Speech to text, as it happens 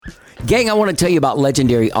Gang, I want to tell you about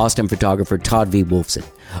legendary Austin photographer Todd V. Wolfson.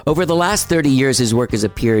 Over the last 30 years, his work has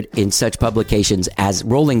appeared in such publications as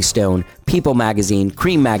Rolling Stone, People Magazine,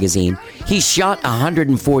 Cream Magazine. He's shot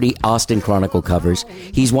 140 Austin Chronicle covers.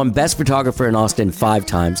 He's won Best Photographer in Austin 5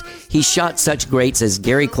 times. He's shot such greats as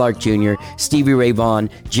Gary Clark Jr., Stevie Ray Vaughan,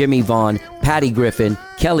 Jimmy Vaughn, Patty Griffin,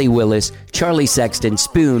 Kelly Willis, Charlie Sexton,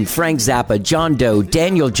 Spoon, Frank Zappa, John Doe,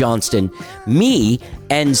 Daniel Johnston, me,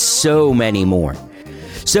 and so many more.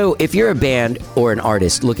 So if you're a band or an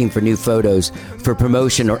artist looking for new photos for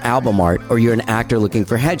promotion or album art, or you're an actor looking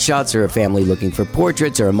for headshots, or a family looking for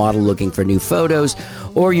portraits, or a model looking for new photos,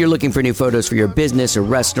 or you're looking for new photos for your business or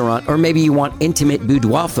restaurant, or maybe you want intimate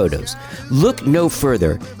boudoir photos, look no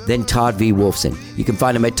further than Todd V. Wolfson. You can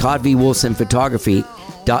find him at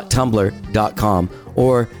toddvwolfsonphotography.tumblr.com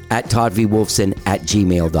or at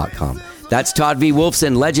toddvwolfson@gmail.com. That's Todd V.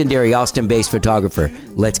 Wolfson, legendary Austin-based photographer.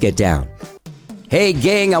 Let's get down. Hey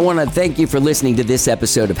gang, I want to thank you for listening to this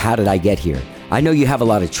episode of How Did I Get Here? I know you have a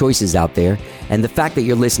lot of choices out there, and the fact that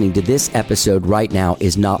you're listening to this episode right now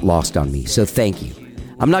is not lost on me, so thank you.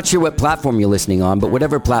 I'm not sure what platform you're listening on, but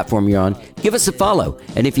whatever platform you're on, give us a follow.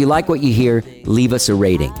 And if you like what you hear, leave us a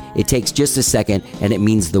rating. It takes just a second, and it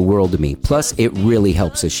means the world to me. Plus, it really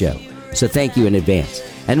helps the show. So thank you in advance.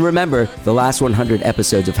 And remember, the last 100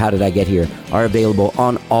 episodes of How Did I Get Here are available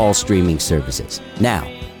on all streaming services. Now,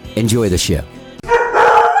 enjoy the show.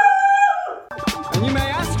 And you may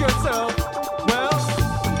ask yourself, well,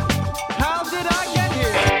 how did I get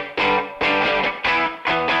here?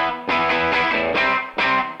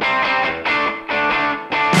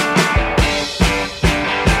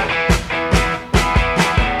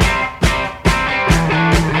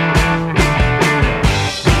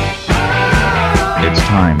 It's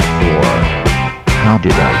time for How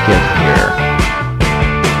Did I Get Here?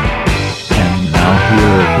 And now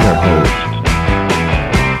here are your hosts.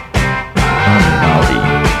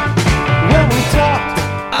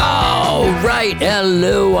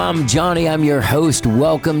 Hello, I'm Johnny. I'm your host.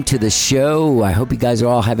 Welcome to the show. I hope you guys are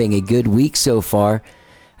all having a good week so far.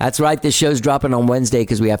 That's right. This show's dropping on Wednesday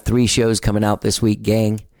because we have 3 shows coming out this week,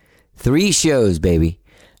 gang. 3 shows, baby.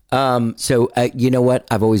 So you know what?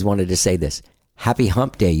 I've always wanted to say this. Happy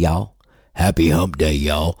Hump Day, y'all. Happy Hump Day,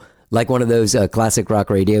 y'all. Like one of those classic rock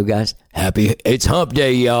radio guys. It's Hump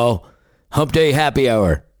Day, y'all. Hump Day happy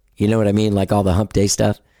hour. You know what I mean? Like all the Hump Day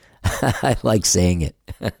stuff. I like saying it.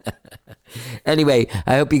 Anyway,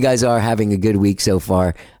 I hope you guys are having a good week so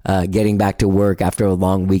far. Getting back to work after a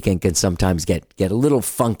long weekend can sometimes get a little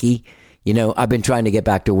funky. You know, I've been trying to get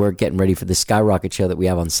back to work, getting ready for the Skyrocket show that we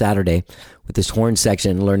have on Saturday with this horn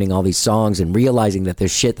section, learning all these songs and realizing that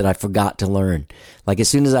there's shit that I forgot to learn. Like as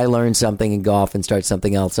soon as I learn something and go off and start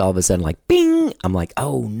something else, all of a sudden like, bing, I'm like,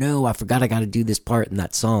 oh no, I forgot I got to do this part in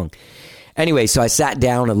that song. Anyway, so I sat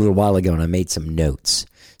down a little while ago and I made some notes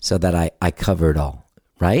so that I cover it all,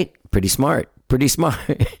 right? Pretty smart. Pretty smart.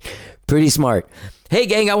 Hey,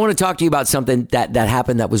 gang, I want to talk to you about something that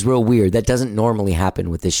happened that was real weird. That doesn't normally happen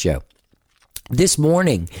with this show. This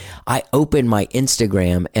morning, I opened my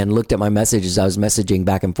Instagram and looked at my messages. I was messaging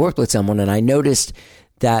back and forth with someone, and I noticed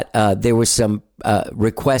that there were some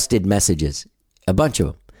requested messages, a bunch of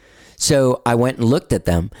them. So I went and looked at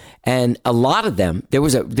them, and a lot of them, there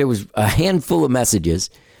was a handful of messages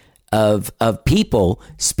of people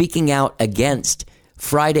speaking out against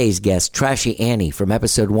Friday's guest, Trashy Annie, from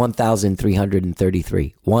episode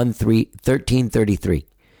 1333. 1333.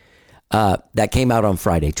 That came out on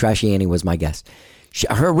Friday. Trashy Annie was my guest.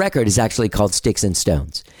 Her record is actually called Sticks and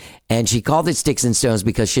Stones. And she called it Sticks and Stones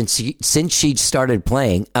because since she started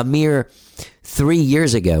playing a mere 3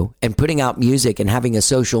 years ago and putting out music and having a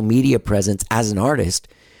social media presence as an artist,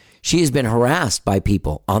 she has been harassed by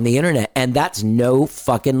people on the internet. And that's no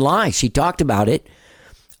fucking lie. She talked about it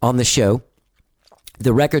on the show.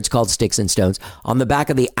 The record's called Sticks and Stones. On the back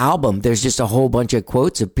of the album, there's just a whole bunch of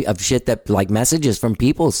quotes of shit that, like messages from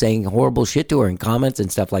people saying horrible shit to her and comments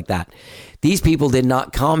and stuff like that. These people did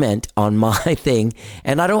not comment on my thing,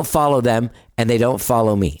 and I don't follow them, and they don't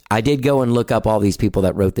follow me. I did go and look up all these people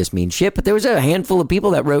that wrote this mean shit, but there was a handful of people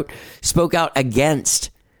that spoke out against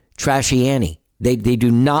Trashy Annie. They do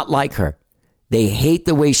not like her. They hate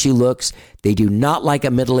the way she looks. They do not like a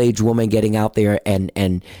middle-aged woman getting out there and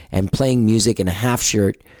playing music in a half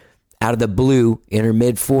shirt out of the blue in her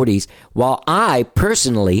mid-40s. While I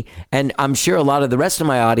personally, and I'm sure a lot of the rest of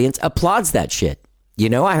my audience, applauds that shit. You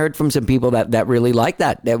know, I heard from some people that really like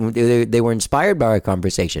that they were inspired by our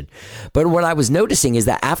conversation. But what I was noticing is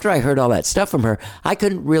that after I heard all that stuff from her, I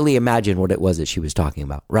couldn't really imagine what it was that she was talking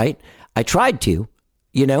about, right? I tried to.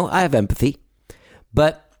 You know, I have empathy.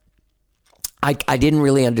 But I didn't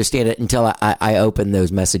really understand it until I opened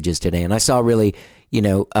those messages today, and I saw really,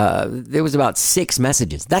 there was about 6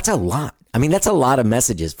 messages. That's a lot. I mean, that's a lot of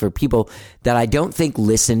messages for people that I don't think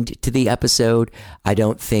listened to the episode. I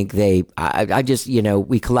don't think I just,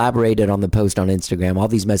 we collaborated on the post on Instagram. All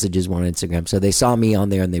these messages were on Instagram. So they saw me on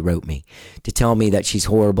there and they wrote me to tell me that she's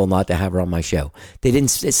horrible not to have her on my show. They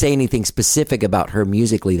didn't say anything specific about her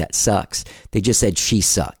musically that sucks. They just said she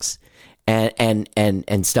sucks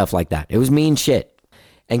and stuff like that. It was mean shit.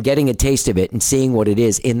 And getting a taste of it and seeing what it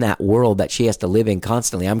is in that world that she has to live in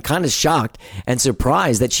constantly. I'm kind of shocked and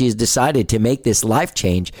surprised that she has decided to make this life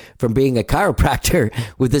change from being a chiropractor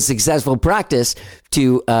with a successful practice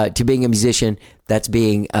to being a musician that's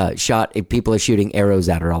being shot. People are shooting arrows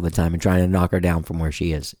at her all the time and trying to knock her down from where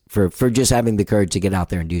she is for just having the courage to get out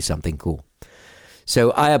there and do something cool.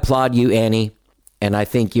 So I applaud you, Annie, and I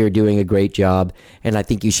think you're doing a great job, and I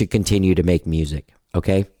think you should continue to make music,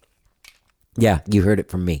 okay? Yeah, you heard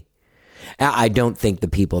it from me. I don't think the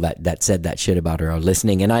people that said that shit about her are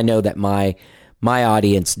listening. And I know that my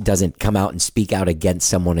audience doesn't come out and speak out against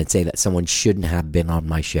someone and say that someone shouldn't have been on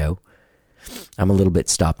my show. I'm a little bit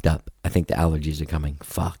stopped up. I think the allergies are coming.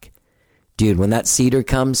 Fuck. Dude, when that cedar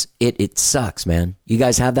comes, it sucks, man. You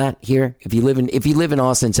guys have that here? If you live in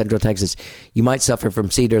Austin, Central Texas, you might suffer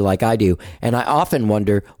from cedar like I do. And I often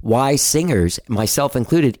wonder why singers, myself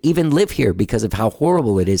included, even live here because of how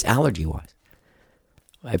horrible it is allergy-wise.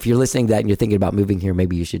 If you're listening to that and you're thinking about moving here,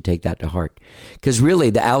 maybe you should take that to heart. Because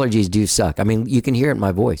really, the allergies do suck. I mean, you can hear it in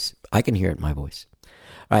my voice. I can hear it in my voice.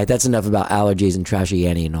 All right, that's enough about allergies and Trashy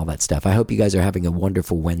Annie and all that stuff. I hope you guys are having a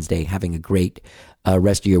wonderful Wednesday, having a great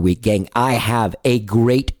rest of your week. Gang, I have a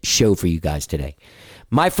great show for you guys today.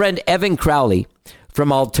 My friend Evan Crowley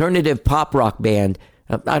from alternative pop rock band,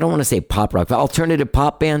 I don't want to say pop rock, but alternative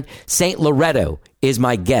pop band, St. Loretto, is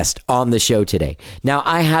my guest on the show today. Now,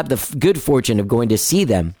 I had the good fortune of going to see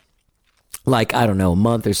them a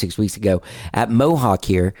month or 6 weeks ago at Mohawk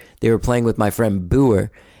here. They were playing with my friend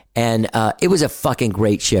Boer, and it was a fucking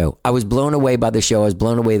great show. I was blown away by the show. I was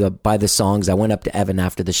blown away by the songs. I went up to Evan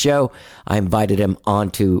after the show. I invited him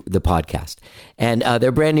onto the podcast. And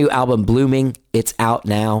their brand new album, Blooming, it's out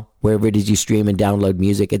now, wherever it is you stream and download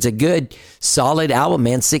music. It's a good, solid album,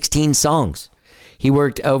 man, 16 songs. He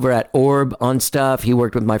worked over at Orb on stuff. He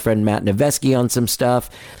worked with my friend Matt Noveski on some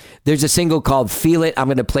stuff. There's a single called Feel It. I'm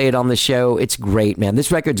going to play it on the show. It's great, man.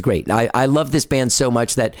 This record's great. I love this band so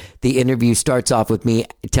much that the interview starts off with me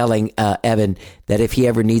telling Evan that if he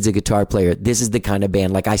ever needs a guitar player, this is the kind of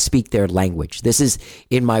band, like I speak their language. This is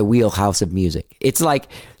in my wheelhouse of music. It's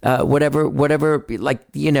like whatever,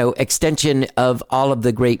 extension of all of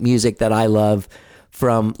the great music that I love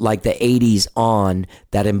from like the 80s on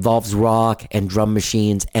that involves rock and drum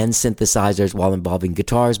machines and synthesizers while involving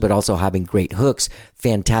guitars, but also having great hooks,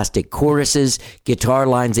 fantastic choruses, guitar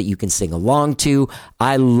lines that you can sing along to.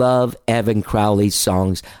 I love Evan Crowley's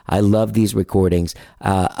songs. I love these recordings.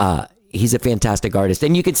 He's a fantastic artist,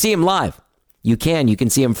 and you can see him live. You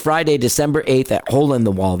can see him Friday, December 8th at Hole in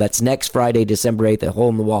the Wall. That's next Friday, December 8th at Hole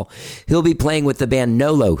in the Wall. He'll be playing with the band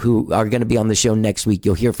Nolo, who are going to be on the show next week.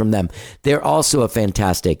 You'll hear from them. They're also a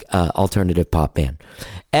fantastic alternative pop band.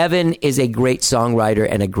 Evan is a great songwriter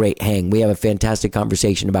and a great hang. We have a fantastic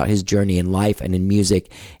conversation about his journey in life and in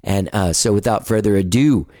music. And so without further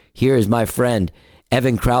ado, here is my friend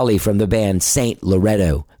Evan Crowley from the band St.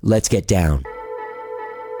 Loretto. Let's get down.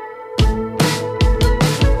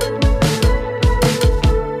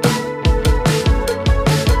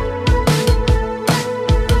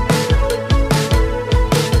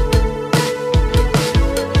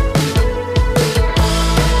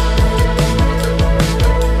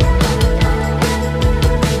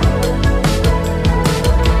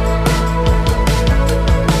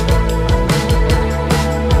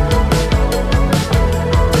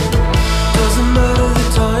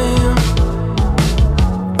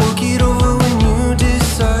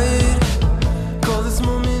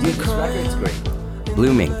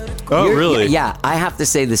 Blooming. Oh, really? Yeah, I have to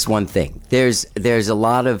say this one thing. There's a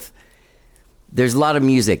lot of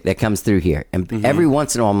music that comes through here, and every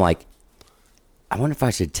once in a while I'm like, I wonder if I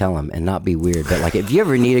should tell him and not be weird. But like, if you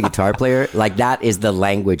ever need a guitar player, like that is the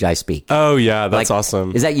language I speak. Oh yeah, that's like,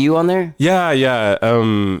 awesome. Is that you on there? Yeah.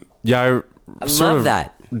 I love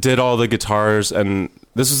that. Did all the guitars, and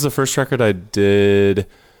this was the first record I did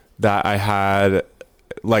that I had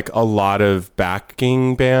like a lot of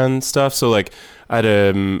backing band stuff. So like I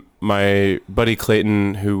had my buddy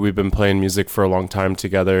Clayton, who we've been playing music for a long time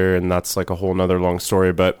together, and that's like a whole nother long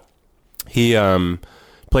story, but he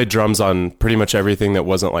played drums on pretty much everything that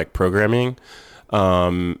wasn't like programming.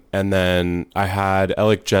 And then I had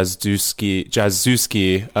Alec Jazzuski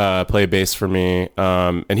play bass for me.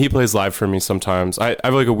 And he plays live for me sometimes. I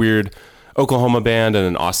have like a weird Oklahoma band and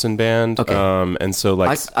an Austin band. Okay. And so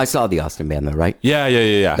like I saw the Austin band though, right?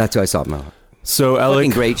 Yeah. That's who I saw them on. So Fucking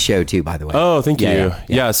Alec, great show too, by the way. oh, thank you. Yeah.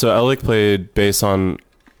 Yeah. So Alec played bass on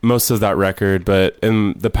most of that record, but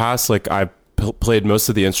in the past, like I played most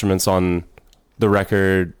of the instruments on the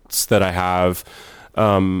records that I have.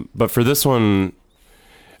 But for this one,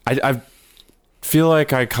 I feel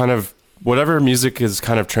like I kind of, whatever music is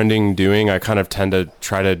kind of trending doing, I kind of tend to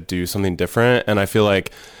try to do something different. And I feel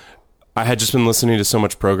like I had just been listening to so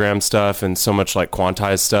much programmed stuff and so much like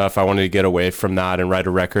quantized stuff. I wanted to get away from that and write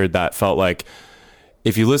a record that felt like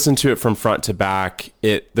if you listen to it from front to back,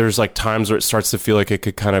 there's like times where it starts to feel like it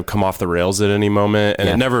could kind of come off the rails at any moment. And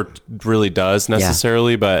it never really does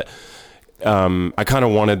necessarily, but I kind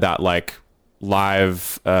of wanted that like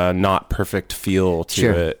live, not perfect feel to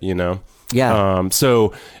it, you know? Yeah.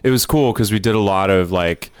 So it was cool because we did a lot of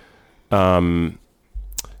like,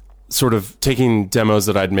 sort of taking demos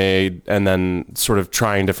that I'd made and then sort of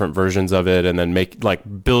trying different versions of it and then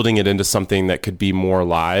building it into something that could be more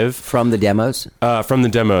live. From the demos? From the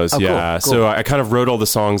demos, yeah. Cool. So I kind of wrote all the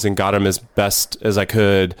songs and got them as best as I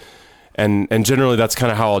could. And generally that's kind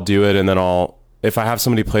of how I'll do it. And then if I have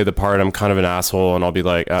somebody play the part, I'm kind of an asshole and I'll be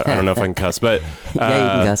like, I don't know if I can cuss, but Yeah, you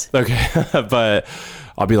can cuss. Okay. But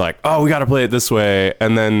I'll be like, oh, we got to play it this way.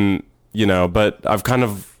 And then, you know, but I've kind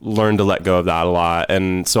of learned to let go of that a lot.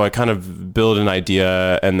 And so I kind of build an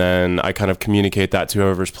idea and then I kind of communicate that to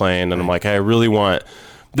whoever's playing. And I'm like, hey,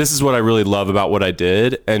 this is what I really love about what I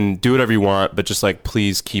did, and do whatever you want, but just like,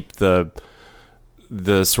 please keep the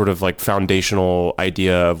sort of like foundational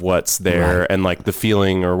idea of what's there and like the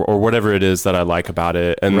feeling or whatever it is that I like about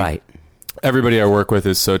it. And everybody I work with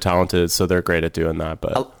is so talented, so they're great at doing that.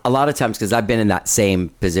 But a lot of times, because I've been in that same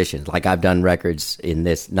position, like I've done records in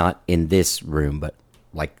this, not in this room, but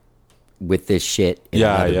like with this shit in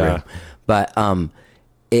another room. But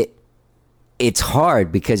it's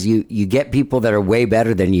hard because you get people that are way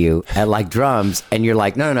better than you at like drums, and you're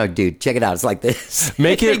like, no, dude, check it out. It's like this.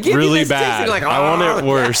 Make it really bad. Like, I want it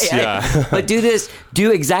worse. Yeah. But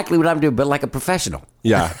do exactly what I'm doing, but like a professional.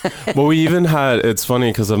 Yeah. Well, we even it's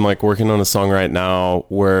funny because I'm like working on a song right now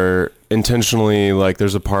where intentionally, like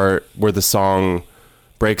there's a part where the song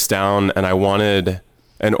breaks down and I wanted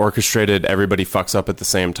an orchestrated everybody fucks up at the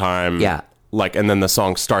same time. Yeah. Like, and then the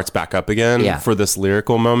song starts back up again for this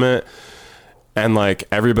lyrical moment. And like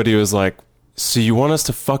everybody was like, so you want us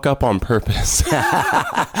to fuck up on purpose?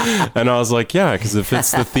 And I was like, yeah, because it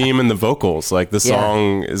fits the theme and the vocals. Like the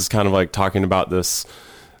song is kind of like talking about this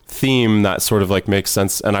theme that sort of like makes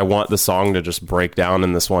sense. And I want the song to just break down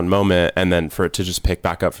in this one moment and then for it to just pick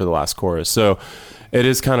back up for the last chorus. So it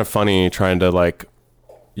is kind of funny trying to like,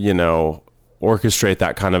 you know, orchestrate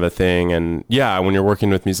that kind of a thing. And yeah, when you're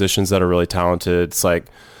working with musicians that are really talented, it's like,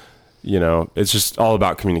 you know, it's just all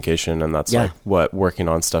about communication, and that's like what working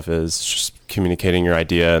on stuff is. It's just communicating your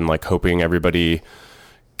idea and like hoping everybody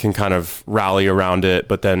can kind of rally around it,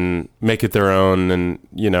 but then make it their own. And,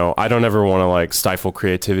 you know, I don't ever want to like stifle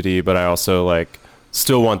creativity, but I also like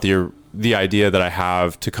still want the idea that I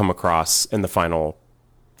have to come across in the final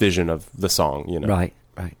vision of the song, you know? Right.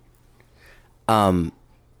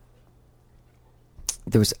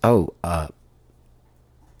 There was,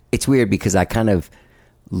 it's weird because I kind of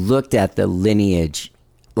looked at the lineage,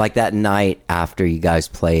 like that night after you guys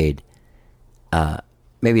played,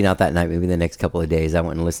 maybe not that night, maybe the next couple of days, I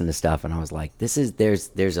went and listened to stuff and I was like,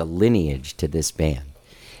 there's a lineage to this band.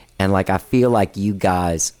 And like, I feel like you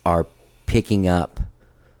guys are picking up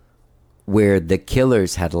where the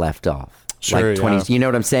Killers had left off. Sure, like 20s, you know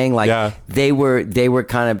what I'm saying? Like they were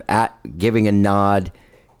kind of giving a nod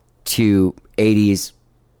to 80s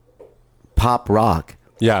pop rock.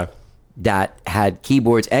 Yeah. That had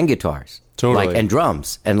keyboards and guitars, totally, like, and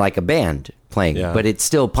drums and like a band playing, but it's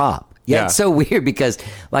still pop. Yeah, it's so weird because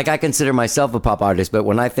like I consider myself a pop artist, but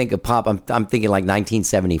when I think of pop, I'm thinking like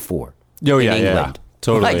 1974. In England. Yeah,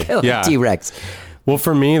 totally. Like T-Rex. Well,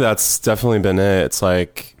 for me, that's definitely been it. It's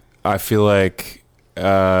like I feel like you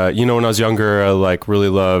know, when I was younger, I like really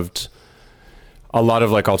loved a lot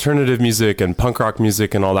of like alternative music and punk rock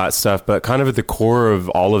music and all that stuff, but kind of at the core of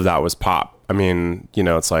all of that was pop. I mean, you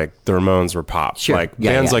know, it's like the Ramones were pop. Sure. Like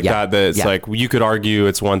bands that it's like you could argue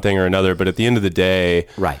it's one thing or another, but at the end of the day,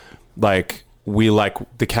 like we like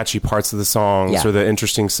the catchy parts of the songs or the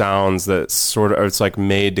interesting sounds that sort of it's like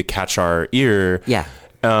made to catch our ear. Yeah.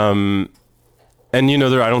 And you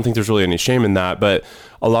know, I don't think there's really any shame in that, but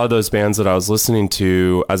a lot of those bands that I was listening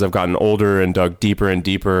to as I've gotten older and dug deeper and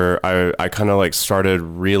deeper, I kind of like started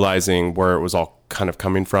realizing where it was all kind of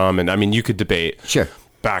coming from. And I mean, you could debate Sure.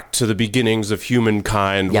 back to the beginnings of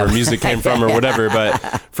humankind where music came from or whatever. But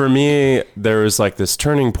for me, there was like this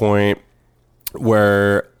turning point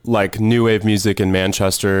where like new wave music in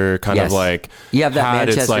Manchester kind of like you have that had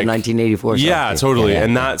its, Manchester like, 1984 song yeah, too. totally. Yeah,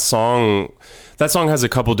 and yeah. that song has a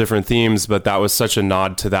couple different themes, but that was such a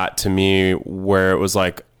nod to that to me, where it was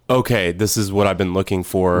like, okay, this is what I've been looking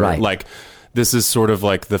for. Right. Like, this is sort of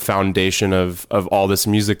like the foundation of all this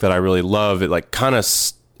music that I really love. It like kind of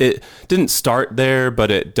it didn't start there, but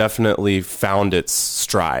it definitely found its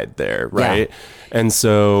stride there, right? Yeah. And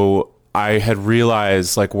so I had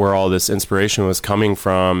realized like where all this inspiration was coming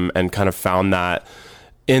from, and kind of found that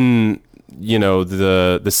in, you know,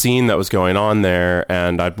 the scene that was going on there.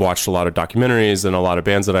 And I'd watched a lot of documentaries, and a lot of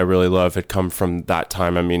bands that I really love had come from that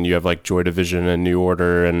time. I mean, you have like Joy Division and New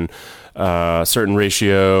Order and Certain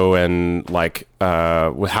Ratio, and like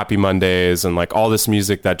with Happy Mondays, and like all this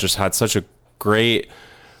music that just had such a great,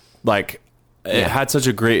 like, it had such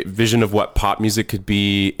a great vision of what pop music could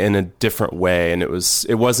be in a different way. And it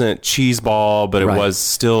wasn't cheeseball, but it Right. was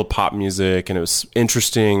still pop music, and it was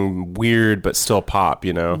interesting, weird, but still pop,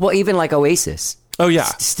 you know? Well, even like Oasis. Oh yeah.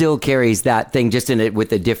 Still carries that thing, just in it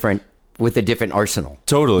with a different arsenal.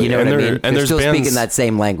 Totally. You know And what I there- mean? and They're there's still bands- speaking that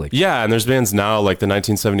same language. Yeah, and there's bands now like the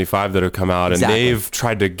 1975 that have come out, Exactly. and they've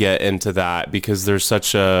tried to get into that because there's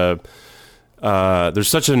such a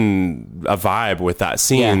vibe with that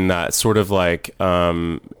scene that sort of like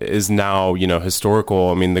is now, you know,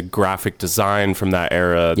 historical. I mean, the graphic design from that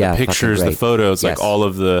era, Yeah, the fucking pictures, the great. photos, Yes. like all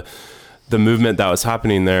of the movement that was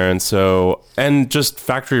happening there. And so, and just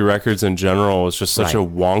Factory Records in general was just such Right. a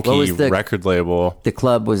What was wonky the- record label. The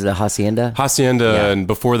club was the Hacienda. Hacienda, Yeah. and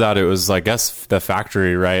before that it was, I guess, the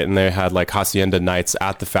Factory, right? And they had like Hacienda nights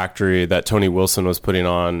at the Factory that Tony Wilson was putting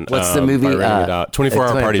on. What's the movie? by renting it out.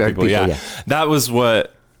 24-hour party people. Yeah. That was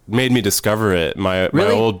what made me discover it. My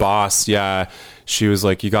Really? old boss, she was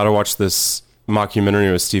like, you got to watch this mockumentary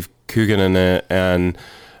with Steve Coogan in it. And,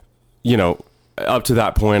 you know, up to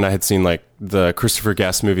that point I had seen like the Christopher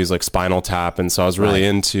Guest movies like Spinal Tap, and so I was really Right.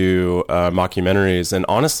 into mockumentaries. And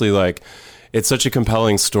honestly, like, it's such a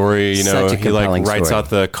compelling story, you know. Such a He like compelling writes story. out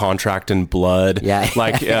the contract in blood. Yeah.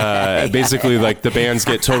 Like basically like the bands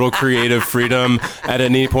get total creative freedom. At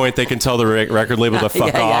any point they can tell the record label to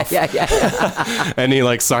fuck off. Yeah. And he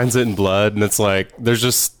like signs it in blood, and it's like there's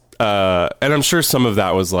just and I'm sure some of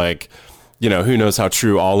that was like, you know, who knows how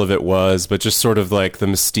true all of it was, but just sort of like the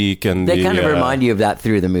mystique and They the, kind of remind you of that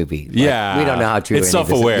through the movie. Like, yeah, we don't know how true it's any of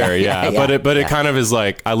this is. self-aware. Yeah. But it kind of is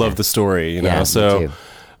like, I love the story, you know. Yeah, me so too.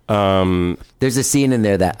 There's a scene in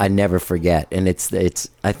there that I never forget, and it's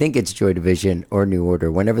I think it's Joy Division or New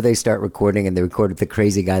Order. Whenever they start recording, and they record with the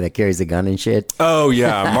crazy guy that carries a gun and shit. oh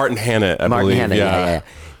yeah, Martin Hannett, I Martin believe. Hannah, yeah.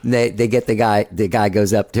 And they get the guy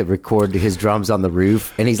goes up to record his drums on the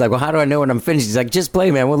roof, and he's like, well, how do I know when I'm finished? He's like, just play,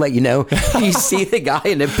 man, we'll let you know. You see the guy,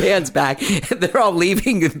 and it pans back, and they're all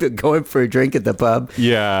leaving, going for a drink at the pub.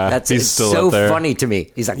 Yeah, he's it's still so up there. funny to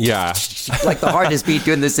me. He's like, Yeah. like the hardest beat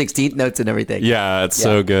doing the 16th notes and everything. Yeah, it's Yeah.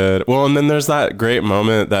 so good. Well, and then there's that great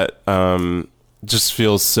moment that just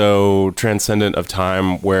feels so transcendent of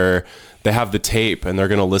time, where they have the tape and they're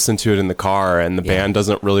going to listen to it in the car, and the band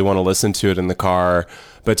doesn't really want to listen to it in the car,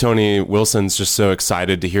 but Tony Wilson's just so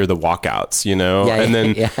excited to hear the walkouts, you know? Yeah, and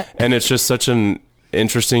then yeah. and it's just such an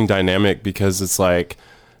interesting dynamic, because it's like,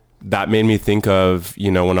 that made me think of,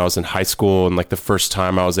 you know, when I was in high school, and like the first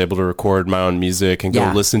time I was able to record my own music and go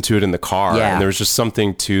Yeah. listen to it in the car. Yeah. And there was just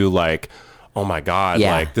something to like, oh my God,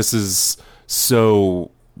 Yeah. like this is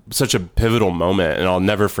such a pivotal moment. And I'll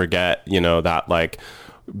never forget, you know, that like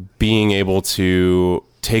being able to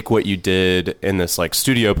take what you did in this like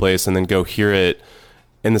studio place and then go hear it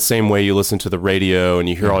in the same way you listen to the radio and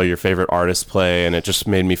you hear all your favorite artists play. And it just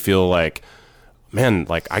made me feel like, man,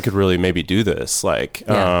 like I could really maybe do this. Like,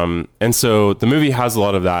 Yeah. and so the movie has a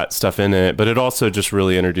lot of that stuff in it, but it also just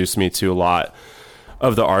really introduced me to a lot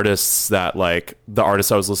of the artists that, like, the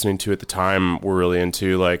artists I was listening to at the time were really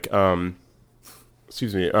into. Like, when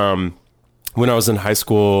I was in high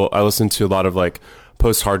school, I listened to a lot of like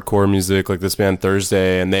post-hardcore music, like this band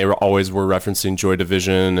Thursday, and they always were referencing Joy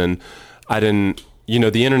Division. And I didn't, you know,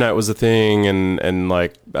 the internet was a thing, and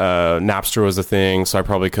like Napster was a thing, so I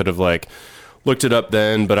probably could have like looked it up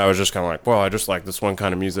then, but I was just kind of like, well, I just like this one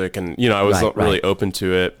kind of music, and you know, I was Right, really right. open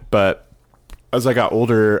to it. But as I got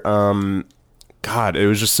older, God, it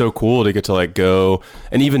was just so cool to get to like go,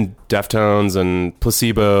 and even Deftones and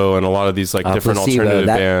Placebo and a lot of these like different Placebo, alternative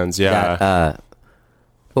that- bands. Yeah.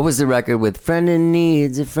 What was the record with "Friend in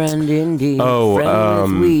Need's a Friend Indeed"? Oh,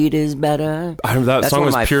 Friend with weed is better. That That's song one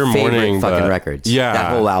was of my Pure favorite Morning. fucking but- records. Yeah,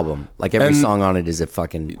 that whole album, like every And- song on it is a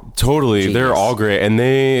fucking totally. genius. They're all great, and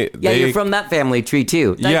they You're from that family tree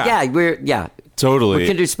too. Like, Yeah. we're totally.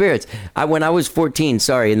 kindred spirits. When I was 14,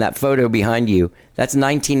 in that photo behind you, that's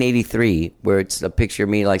 1983, where it's a picture of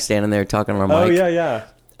me like standing there talking on a mic. yeah.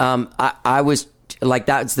 I was like,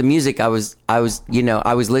 that's the music I was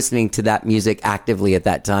listening to that music actively at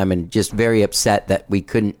that time, and just very upset that we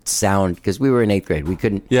couldn't sound, because we were in 8th grade. We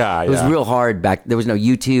couldn't. Yeah, it was yeah. real hard back. There was no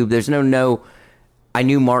YouTube. There's no. I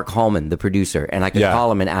knew Mark Hallman, the producer, and I could Yeah. call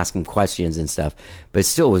him and ask him questions and stuff, but it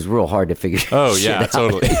still was real hard to figure. Oh shit yeah, out.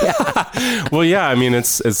 totally. Well, yeah. I mean,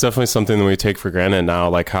 it's definitely something that we take for granted now,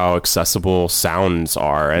 like how accessible sounds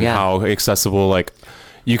are, and Yeah. how accessible, like,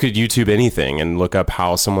 you could YouTube anything and look up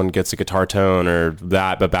how someone gets a guitar tone or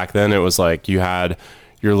that. But back then, it was like you had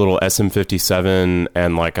your little SM57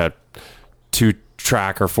 and like a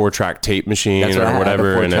 2-track or 4-track tape machine That's what I or had,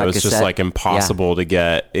 whatever, a and it 4-track was just cassette. like impossible to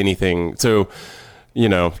get anything. So, you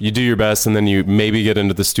know, you do your best, and then you maybe get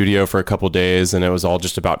into the studio for a couple days, and it was all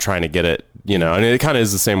just about trying to get it, you know. And it kind of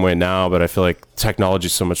is the same way now, but I feel like technology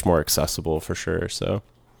is so much more accessible for sure. So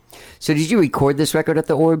So did you record this record at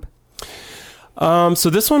the Orb? so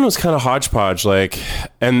this one was kind of hodgepodge, like,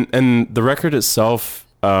 and the record itself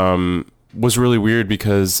was really weird,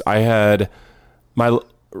 because I had my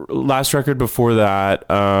last record before that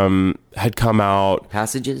had come out,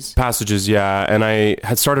 Passages? yeah, and I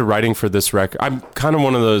had started writing for this record. I'm kind of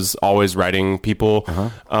one of those always writing people,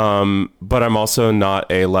 but I'm also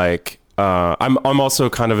not a like I'm also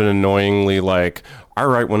kind of an annoyingly like, I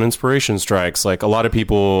write when inspiration strikes. Like, a lot of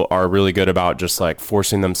people are really good about just like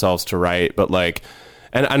forcing themselves to write, but like,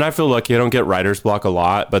 and I feel lucky I don't get writer's block a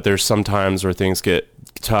lot, but there's some times where things get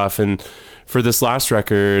tough. And for this last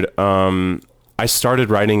record, I started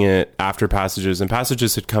writing it after Passages, and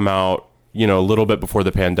Passages had come out, you know, a little bit before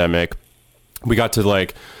the pandemic. We got to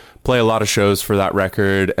like play a lot of shows for that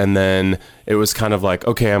record, and then it was kind of like,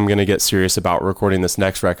 okay, I'm gonna get serious about recording this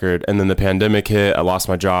next record. And then the pandemic hit, I lost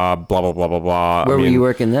my job, blah blah blah blah blah. Where were you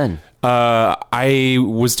working then? I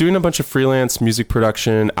was doing a bunch of freelance music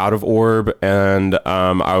production out of Orb, and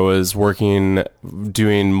I was working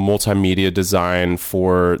doing multimedia design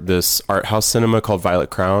for this art house cinema called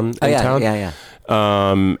Violet Crown in town. Yeah.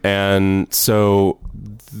 And so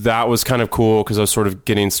that was kind of cool, because I was sort of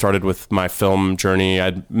getting started with my film journey.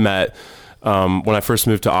 I'd met, when I first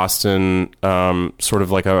moved to Austin, sort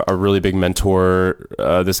of like a really big mentor,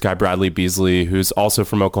 this guy, Bradley Beasley, who's also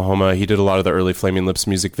from Oklahoma. He did a lot of the early Flaming Lips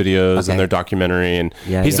music videos and their documentary, and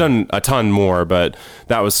he's done a ton more, but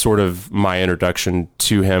that was sort of my introduction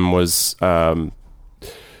to him, was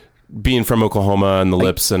being from Oklahoma and the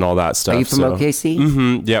Lips and all that stuff. Are you from OKC?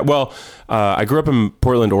 Mm-hmm, yeah. Well, I grew up in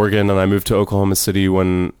Portland, Oregon, and I moved to Oklahoma City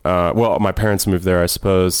when, my parents moved there, I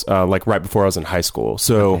suppose, like right before I was in high school.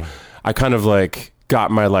 So I kind of like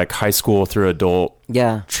got my like high school through adult,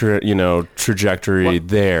 trajectory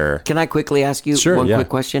there. Can I quickly ask you one yeah. quick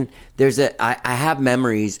question? I have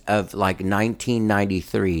memories of like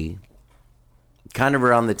 1993, kind of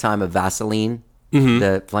around the time of Vaseline,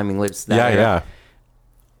 the Flaming Lips. Yeah.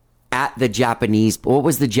 At the Japanese, what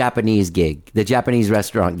was the Japanese gig? The Japanese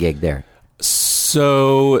restaurant gig there.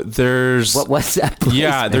 So there's What was that place?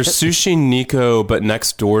 Yeah, there's Sushi Nico, but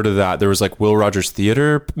next door to that there was like Will Rogers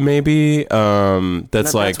Theater, maybe.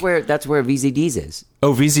 That's where VZD's is.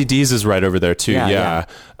 Oh, VZD's is right over there too. Yeah.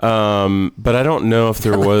 But I don't know if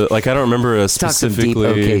there was like, I don't remember a specifically.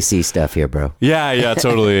 Talk some deep OKC stuff here, bro. Yeah,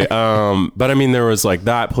 totally. But I mean, there was like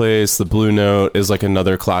that place. The Blue Note is like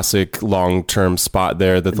another classic long-term spot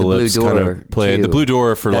there that the Lips kind of played. too. The Blue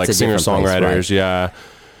Door for That's like a different place, singer-songwriters. right. Yeah.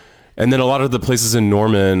 And then a lot of the places in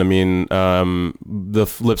Norman, I mean,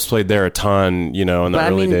 the Lips played there a ton, in the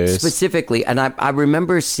early days. Specifically, and I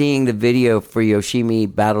remember seeing the video for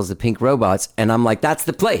Yoshimi Battles the Pink Robots, and I'm like, that's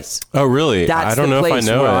the place. Oh, really? That's I don't the know if I place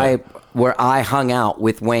know where I hung out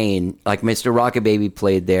with Wayne. Like Mr. Rocketbaby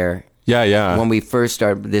played there. Yeah. When we first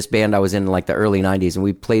started this band, I was in like the early 90s, and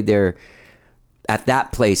we played there at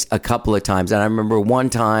that place a couple of times. And I remember one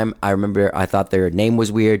time, I thought their name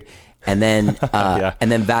was weird. And then,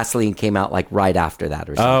 and then Vaseline came out like right after that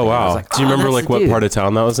or something. Oh, wow. I was like, do you remember that's like the what dude. part of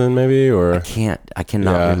town that was in maybe? Or I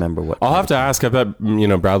cannot remember what. I'll have to ask. I bet,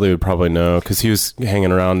 Bradley would probably know because he was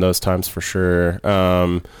hanging around those times for sure.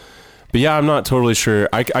 But yeah, I'm not totally sure.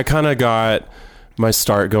 I kind of got my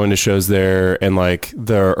start going to shows there in like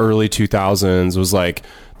the early 2000s. Was like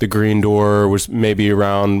the Green Door was maybe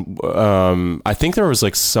around, I think there was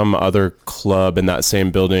like some other club in that same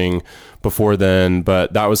building before then,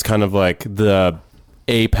 but that was kind of like the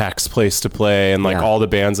apex place to play, and like Yeah. all the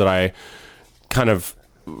bands that I kind of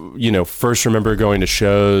first remember going to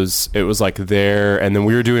shows, it was like there, and then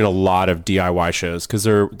we were doing a lot of DIY shows because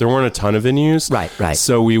there weren't a ton of venues, Right.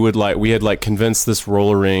 So we had like convinced this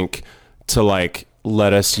roller rink to like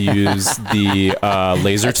let us use the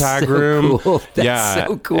laser tag room. Cool. That's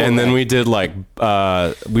so cool. And then we did like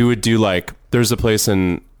we would do like, there's a place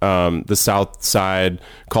in the South Side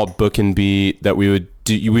called Book and Beat that we would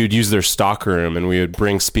use their stock room, and we would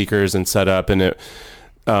bring speakers and set up, and it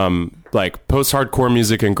like post-hardcore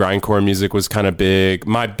music and grindcore music was kind of big.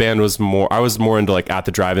 My band was I was more into like At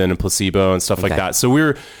the Drive-In and Placebo and stuff like that. So we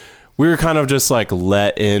were kind of just like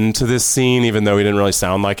let into this scene, even though we didn't really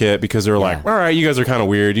sound like it, because they were like, all right, you guys are kind of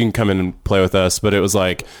weird, you can come in and play with us. But it was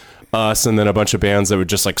like us and then a bunch of bands that would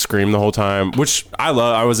just like scream the whole time, which I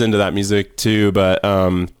love. I was into that music too, but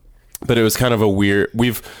it was kind of a weird,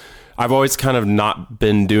 I've always kind of not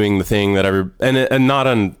been doing the thing that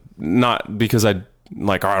not because I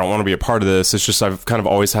like, oh, I don't want to be a part of this. It's just, I've kind of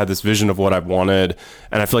always had this vision of what I've wanted.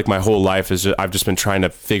 And I feel like my whole life is I've just been trying to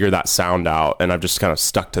figure that sound out, and I've just kind of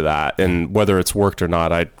stuck to that. And whether it's worked or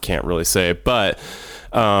not, I can't really say. But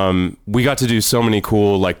we got to do so many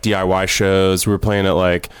cool like DIY shows. We were playing at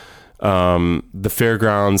like the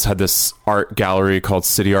fairgrounds had this art gallery called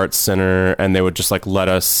City Arts Center, and they would just like let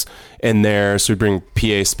us in there. So we'd bring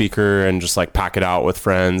PA speaker and just like pack it out with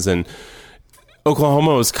friends. And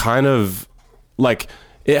Oklahoma was kind of like,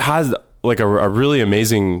 it has like a really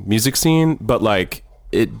amazing music scene, but like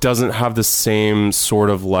it doesn't have the same sort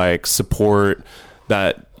of like support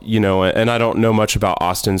that, and I don't know much about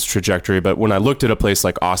Austin's trajectory, but when I looked at a place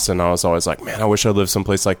like Austin, I was always like, man, I wish I lived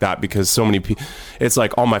someplace like that, because so many people, it's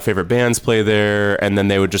like all my favorite bands play there, and then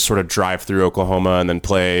they would just sort of drive through Oklahoma and then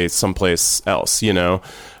play someplace else,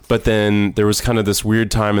 But then there was kind of this weird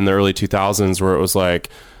time in the early 2000s where it was like,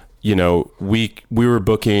 we were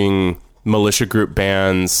booking militia group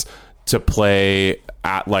bands to play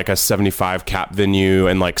at like a 75 cap venue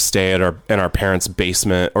and like stay at our parents'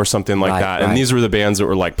 basement or something like that. And these were the bands that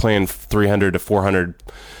were like playing 300 to 400.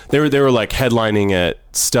 They were like headlining at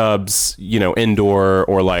Stubbs, indoor,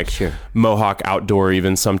 or like Mohawk outdoor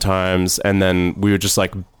even sometimes. And then we would just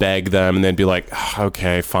like beg them, and they'd be like,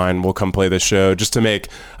 okay, fine, we'll come play this show, just to make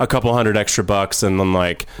a couple $100 extra, and then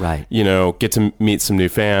like, get to meet some new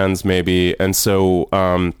fans maybe. And so,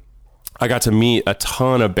 I got to meet a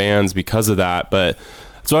ton of bands because of that, but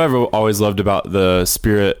that's what I've always loved about the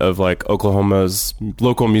spirit of like Oklahoma's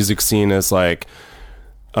local music scene is like,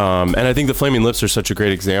 and I think the Flaming Lips are such a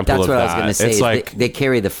great example of that. That's what I was going to say. It's like they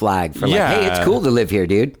carry the flag for like, hey, it's cool to live here,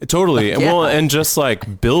 dude. Totally. Well, and just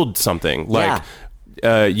like build something. Like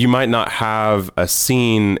you might not have a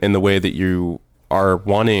scene in the way that you are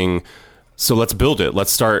wanting, so let's build it.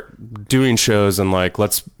 Let's start doing shows, and like,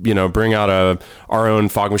 let's, bring out our own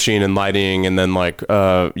fog machine and lighting, and then like,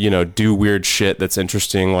 do weird shit that's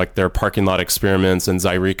interesting, like their parking lot experiments and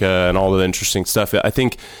Zyreka and all the interesting stuff. I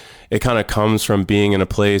think it kind of comes from being in a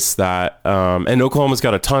place that, and Oklahoma's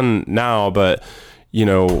got a ton now, but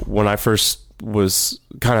when I first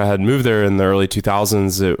had moved there in the early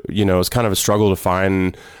 2000s, it was kind of a struggle to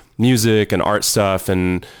find music and art stuff,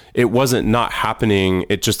 and it wasn't not happening.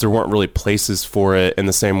 It just, there weren't really places for it in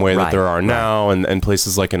the same way that there are now, and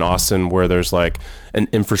places like in Austin where there's like an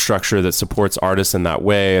infrastructure that supports artists in that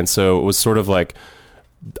way. And so it was sort of like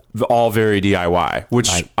all very DIY,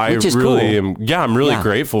 which I really am. Yeah, I'm really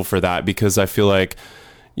grateful for that, because I feel like,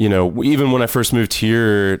 even when I first moved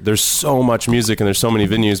here, there's so much music and there's so many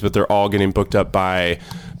venues, but they're all getting booked up by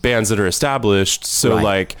bands that are established. So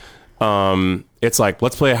like, it's like,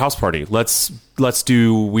 let's play a house party. Let's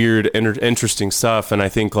do weird, interesting stuff. And I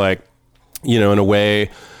think like, in a way,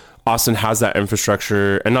 Austin has that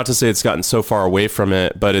infrastructure, and not to say it's gotten so far away from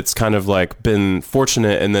it, but it's kind of like been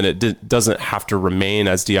fortunate in that it doesn't have to remain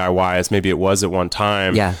as DIY as maybe it was at one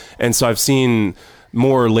time. Yeah. And so I've seen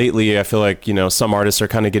more lately, I feel like, some artists are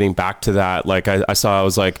kind of getting back to that. Like I saw, I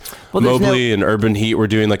was like, Mobley and Urban Heat were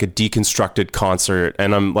doing like a deconstructed concert,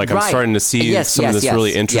 and I'm starting to see some of this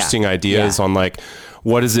really interesting ideas on like,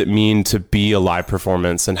 what does it mean to be a live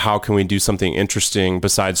performance, and how can we do something interesting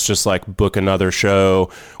besides just like book another show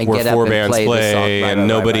and where four bands play and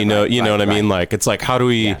nobody know, what I mean? Like, it's like, how do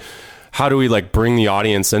we like bring the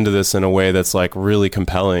audience into this in a way that's like really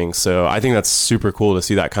compelling? So I think that's super cool to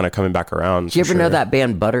see that kind of coming back around. Did you ever know that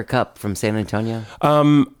band Buttercup from San Antonio?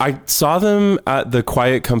 I saw them at the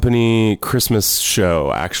Quiet Company Christmas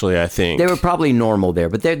show, actually, I think. They were probably normal there,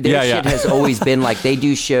 but their shit has always been like, they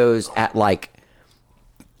do shows at like,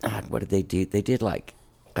 what did they do? They did like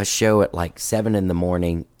a show at like 7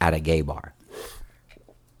 a.m. at a gay bar.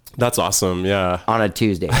 That's awesome. Yeah. on a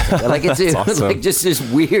Tuesday. Like it's awesome. like just this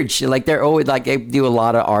weird shit. Like they're always like they do a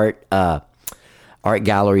lot of art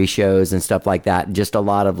gallery shows and stuff like that. Just a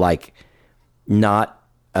lot of like not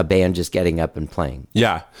a band just getting up and playing.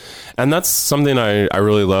 Yeah. And that's something I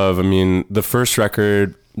really love. I mean, the first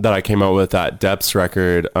record that I came out with, that Depths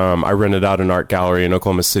record, I rented out an art gallery in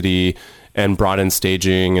Oklahoma City and brought in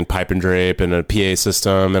staging and pipe and drape and a PA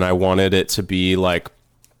system. And I wanted it to be like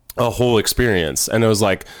a whole experience. And it was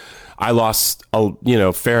like, I lost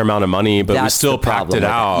a fair amount of money, but we still packed it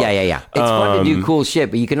out. Yeah. It's fun to do cool shit,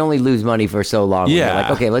 but you can only lose money for so long. Yeah. You're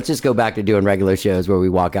like, okay, let's just go back to doing regular shows where we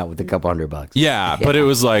walk out with a couple $100. Yeah, but it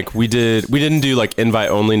was like we didn't do like invite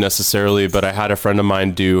only necessarily, but I had a friend of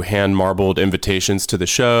mine do hand marbled invitations to the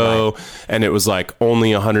show, and it was like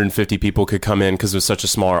only 150 people could come in because it was such a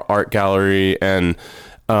small art gallery. And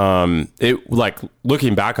it, like,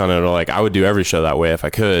 looking back on it, like, I would do every show that way if I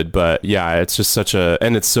could. But yeah, it's just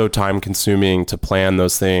and it's so time consuming to plan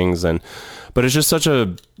those things, but it's just such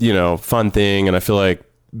a fun thing. And I feel like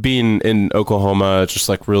being in Oklahoma just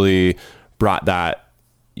like really brought that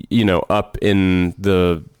up in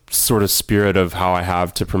the sort of spirit of how I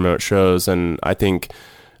have to promote shows. And I think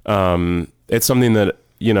it's something that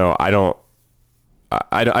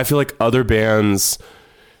I feel like other bands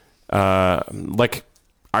like,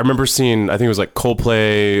 I remember seeing, I think it was like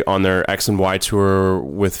Coldplay on their X and Y tour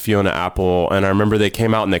with Fiona Apple. And I remember they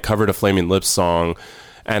came out and they covered a Flaming Lips song.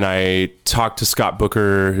 And I talked to Scott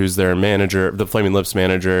Booker, who's their manager, the Flaming Lips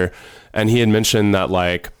manager. And he had mentioned that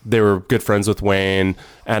like they were good friends with Wayne.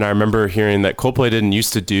 And I remember hearing that Coldplay didn't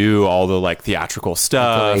used to do all the like theatrical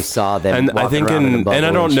stuff. I saw them and I think, and I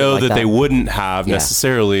don't know that they wouldn't have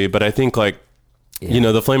necessarily, but I think like,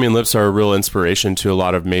 the Flaming Lips are a real inspiration to a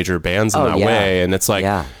lot of major bands in that way. And it's like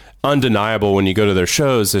undeniable when you go to their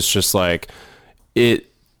shows. It's just like, it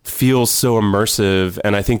feels so immersive.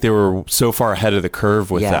 And I think they were so far ahead of the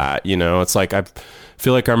curve with that. It's like, I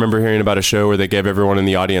feel like I remember hearing about a show where they gave everyone in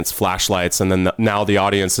the audience flashlights, and then now the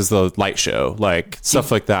audience is the light show, like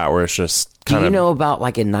stuff like that, where it's just kind of. Do you know about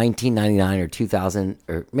like in 1999 or 2000,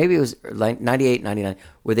 or maybe it was like 98, 99,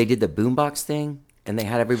 where they did the boombox thing? And they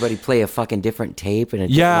had everybody play a fucking different tape. And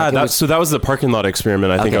so that was the parking lot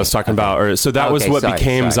experiment I think I was talking about. So that was what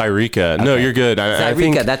became Zyreeka. Okay. No, you're good. I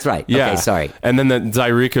think, that's right. Yeah. Okay, sorry. And then the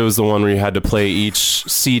Zyreeka was the one where you had to play each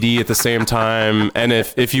CD at the same time. And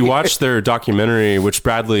if you watch their documentary, which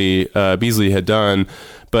Bradley Beasley had done,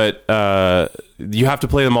 but you have to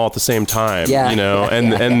play them all at the same time.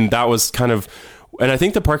 And that was kind of. And I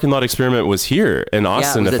think the parking lot experiment was here in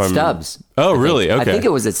Austin. Yeah, it was at Stubbs. Oh, really? Okay. I think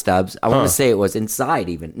it was at Stubbs. I want to say it was inside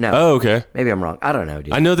even. No. Oh, okay. Maybe I'm wrong. I don't know,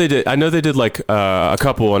 dude. I know they did like a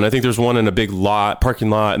couple, and I think there's one in a big parking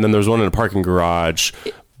lot, and then there's one in a parking garage.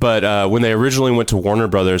 But when they originally went to Warner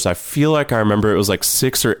Brothers, I feel like I remember it was like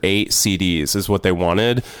 6 or 8 CDs is what they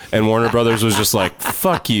wanted. And Warner Brothers was just like,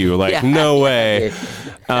 fuck you. Like, no way.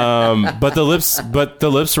 But the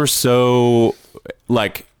lips were so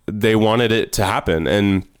like, they wanted it to happen.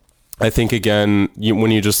 And I think, again,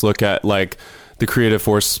 when you just look at like the creative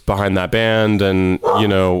force behind that band and,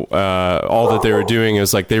 all that they were doing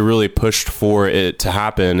is like, they really pushed for it to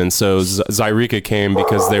happen. And so Zyreeka came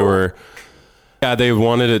because they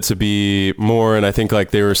wanted it to be more. And I think like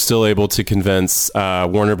they were still able to convince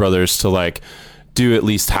Warner Brothers to like do at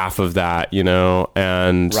least half of that,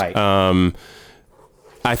 and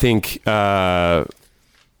I think,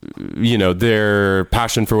 their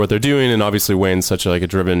passion for what they're doing, and obviously Wayne's such a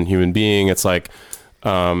driven human being. It's like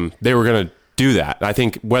they were going to do that. I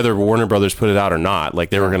think whether Warner Brothers put it out or not, like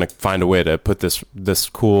they were going to find a way to put this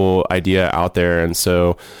cool idea out there. And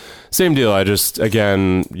so same deal. I just,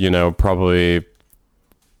 again, probably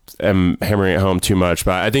am hammering it home too much,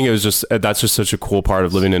 but I think that's just such a cool part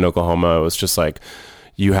of living in Oklahoma. It was just like,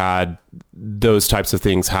 you had those types of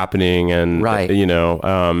things happening, and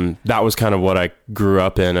that was kind of what I grew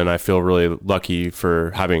up in, and I feel really lucky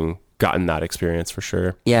for having gotten that experience for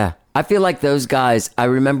sure. Yeah. I feel like those guys, I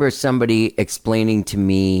remember somebody explaining to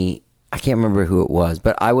me, I can't remember who it was,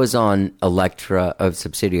 but I was on Elektra, a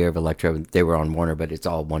subsidiary of Elektra. They were on Warner, but it's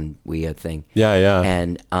all one WEA thing. Yeah.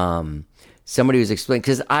 And somebody was explaining,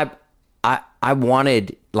 because I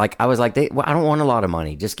wanted, like, I was like, I don't want a lot of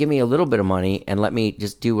money. Just give me a little bit of money and let me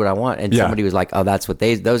just do what I want. And somebody was like, oh, that's what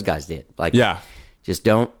those guys did. Like, just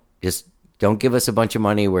don't give us a bunch of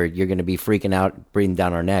money where you're going to be freaking out, breathing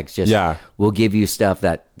down our necks. We'll give you stuff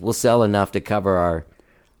that will sell enough to cover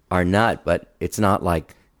our nut, but it's not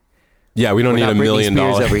like, we don't need $1 million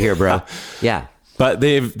over here, bro. Yeah. But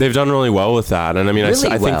they've done really well with that. And I mean, really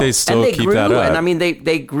I think they still keep that up. And I mean,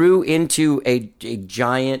 they grew into a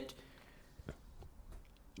giant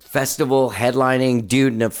festival headlining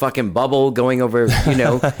dude in a fucking bubble going over,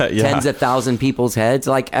 tens of thousand people's heads.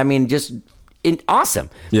 Like, I mean, just awesome.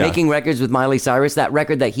 Yeah. Making records with Miley Cyrus. That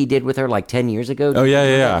record that he did with her like 10 years ago. Oh,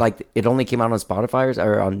 yeah. Like, it only came out on Spotify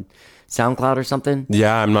or on SoundCloud or something.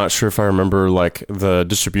 Yeah, I'm not sure if I remember like the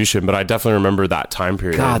distribution, but I definitely remember that time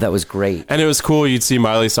period. God, that was great. And it was cool. You'd see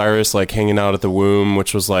Miley Cyrus like hanging out at the Womb,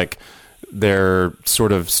 which was like their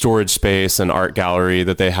sort of storage space and art gallery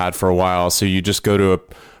that they had for a while. So you just go to a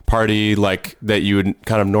party like that you would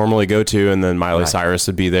kind of normally go to, and then Miley Cyrus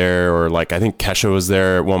would be there, or like I think Kesha was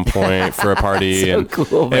there at one point for a party. So and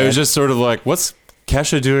cool, man. It was just sort of like, what's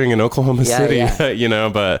Kesha doing in Oklahoma City?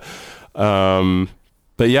 Yeah.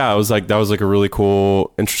 But yeah, it was like, that was like a really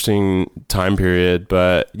cool, interesting time period.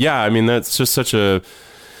 But yeah, I mean, that's just such a...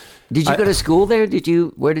 Did you go to school there?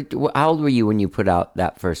 How old were you when you put out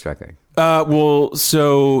that first record? Well,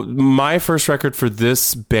 so my first record for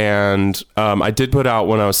this band, I did put out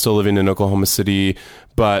when I was still living in Oklahoma City,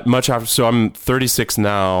 but much after, so I'm 36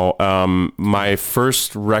 now. My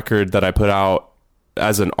first record that I put out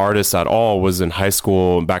as an artist at all was in high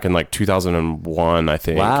school back in like 2001, I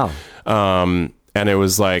think. Wow. And it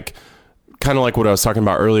was like, kind of like what I was talking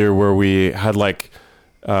about earlier, where we had like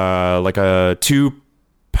a 2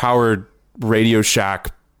 powered Radio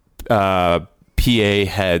Shack, PA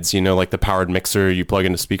heads, like the powered mixer you plug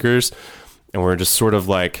into speakers. And we're just sort of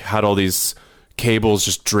like had all these cables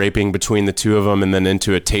just draping between the two of them and then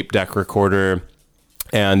into a tape deck recorder.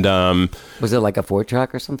 And was it like a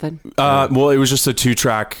 4-track or something? Well, it was just a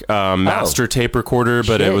 2-track master tape recorder,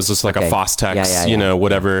 but it was just like a Fostex,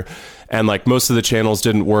 whatever. And like most of the channels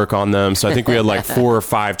didn't work on them. So I think we had like 4 or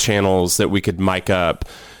 5 channels that we could mic up.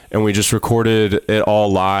 And we just recorded it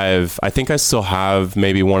all live. I think I still have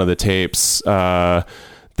maybe one of the tapes that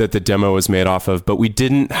the demo was made off of, but we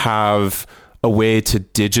didn't have a way to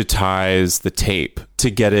digitize the tape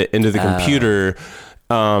to get it into the computer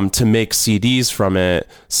to make CDs from it.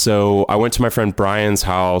 So I went to my friend Brian's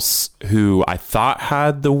house, who I thought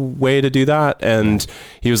had the way to do that. And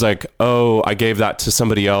he was like, oh, I gave that to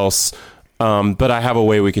somebody else. But I have a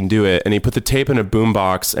way we can do it. And he put the tape in a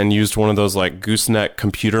boombox and used one of those like gooseneck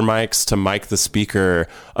computer mics to mic the speaker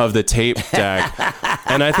of the tape deck.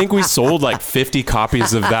 And I think we sold like 50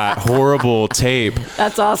 copies of that horrible tape.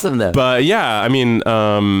 That's awesome though. But yeah, I mean,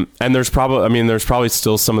 and there's probably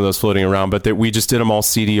still some of those floating around, but we just did them all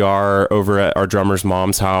CDR over at our drummer's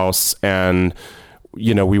mom's house. And,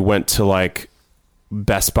 we went to like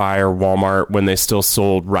Best Buy or Walmart when they still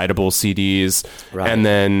sold writable CDs. Right. And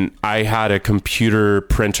then I had a computer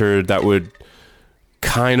printer that would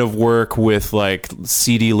kind of work with like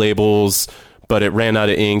CD labels, but it ran out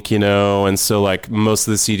of ink, and so like most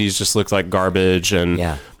of the CDs just looked like garbage. And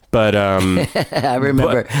but I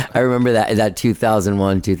remember that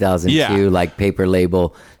 2001 2002 like paper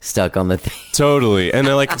label stuck on the thing. Totally. And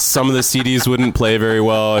then like some of the CDs wouldn't play very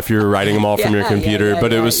well if you're writing them all from your computer,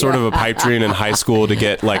 but it was sort of a pipe dream in high school to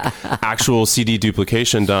get like actual CD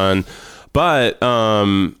duplication done. But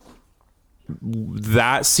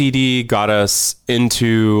that CD got us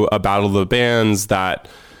into a battle of the bands that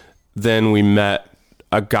then we met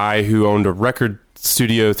a guy who owned a record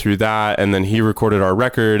studio through that, and then he recorded our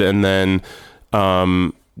record. And then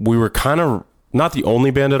we were kind of not the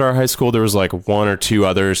only band at our high school. There was like 1 or 2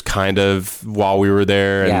 others kind of while we were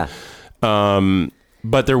there. And,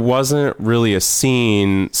 but there wasn't really a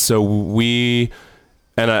scene. So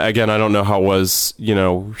again, I don't know how it was,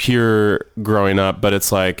 here growing up, but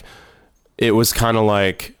it's like, it was kind of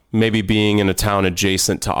like maybe being in a town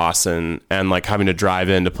adjacent to Austin and like having to drive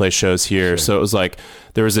in to play shows here. Sure. So it was like,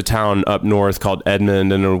 there was a town up north called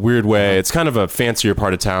Edmond, and in a weird way, it's kind of a fancier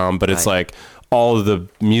part of town, but it's like all of the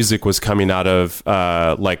music was coming out of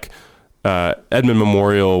Edmond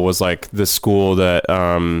Memorial was like the school that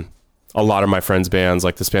a lot of my friends' bands,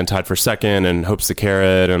 like this band Tied for Second and Hopes the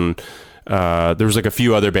Carrot, and there was like a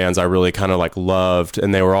few other bands I really kind of like loved,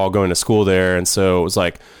 and they were all going to school there. And so it was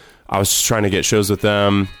like, I was just trying to get shows with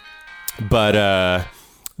them, but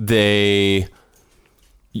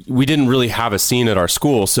we didn't really have a scene at our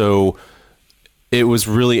school. So it was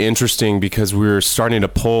really interesting because we were starting to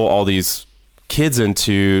pull all these kids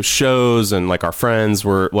into shows, and like our friends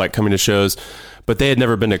were like coming to shows, but they had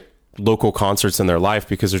never been to local concerts in their life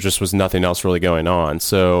because there just was nothing else really going on.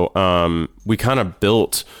 So we kind of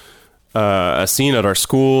built a scene at our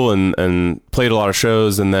school and played a lot of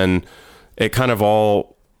shows, and then it kind of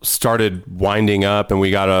all started winding up, and we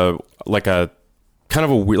got a kind of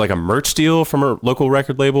a weird, like a merch deal from a local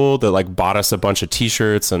record label that like bought us a bunch of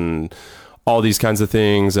t-shirts and all these kinds of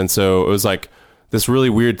things. And so it was like this really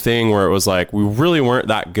weird thing where it was like we really weren't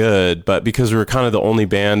that good, but because we were kind of the only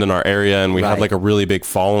band in our area and we had like a really big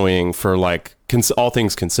following for like all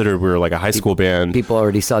things considered, we were like a high school band. People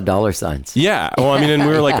already saw dollar signs. Yeah. Well, I mean, and we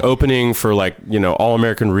were like opening for like, you know, All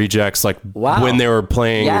American Rejects, like when they were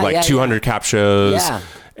playing 200 cap shows. Yeah.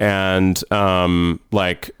 And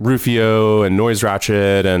like Rufio and Noise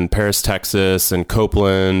Ratchet and Paris, Texas and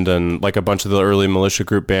Copeland and like a bunch of the early militia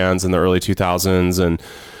group bands in the early 2000s, and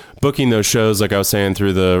booking those shows, like I was saying,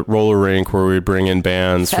 through the roller rink where we'd bring in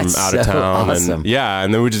bands from out of town. Awesome.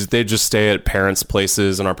 And then they'd just stay at parents'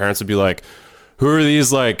 places, and our parents would be like, who are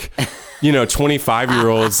these like, you know,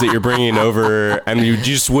 25-year-olds that you're bringing over? And you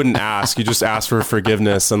just wouldn't ask. You just ask for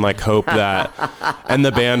forgiveness and like hope that. And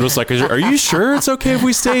the band was like, are you sure it's okay if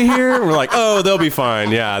we stay here? And we're like, oh, they'll be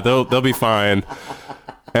fine. Yeah, they'll be fine.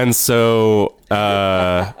 And so,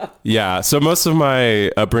 so most of my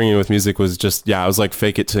upbringing with music was just, I was like,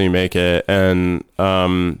 fake it till you make it. And,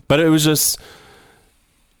 but it was just,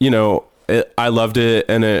 you know, I loved it.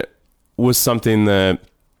 And it was something that,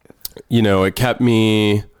 you know, it kept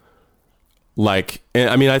me like,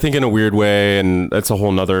 I mean, I think in a weird way, and that's a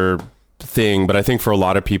whole nother thing, but I think for a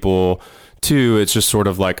lot of people too, it's just sort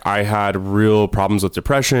of like I had real problems with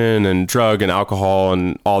depression and drug and alcohol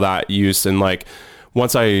and all that use. And like,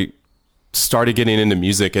 once I started getting into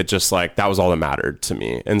music, it just like, that was all that mattered to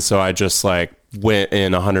me. And so I just like went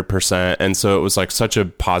in 100%. And so it was like such a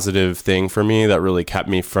positive thing for me that really kept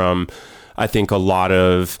me from, I think, a lot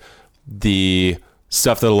of the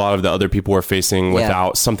stuff that a lot of the other people were facing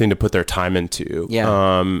without something to put their time into.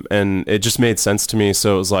 And it just made sense to me.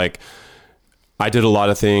 So it was like, I did a lot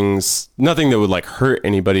of things, nothing that would like hurt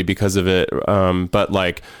anybody because of it. But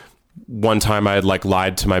like one time I had like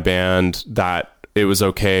lied to my band that it was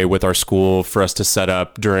okay with our school for us to set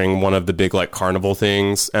up during one of the big like carnival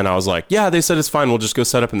things. And I was like, yeah, they said it's fine. We'll just go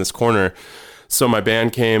set up in this corner. So my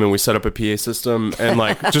band came and we set up a PA system and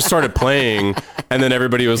like just started playing. And then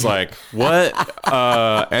everybody was like, what?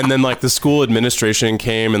 And then like the school administration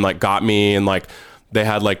came and like got me, and like they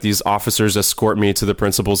had like these officers escort me to the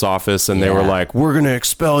principal's office, and they were like, we're going to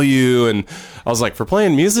expel you. And I was like, for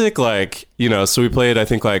playing music? Like, you know, so we played, I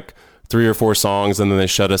think like 3 or 4 songs, and then they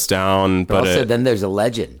shut us down. But also then there's a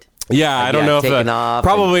legend. Yeah, I don't know if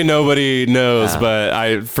probably nobody knows,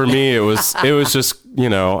 but for me, it was just, you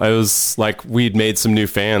know, it was like we'd made some new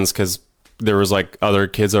fans because there was like other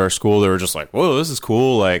kids at our school that were just like, whoa, this is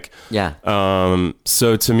cool. Like,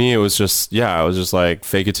 so to me, it was just, I was just like,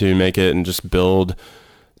 fake it till you make it and just build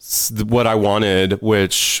what I wanted,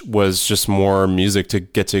 which was just more music to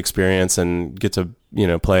get to experience and get to, you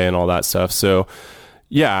know, play and all that stuff. So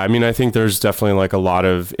yeah, I mean, I think there's definitely like a lot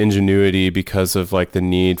of ingenuity because of like the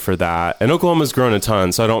need for that. And Oklahoma's grown a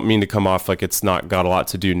ton, so I don't mean to come off like it's not got a lot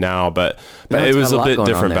to do now, but it was a bit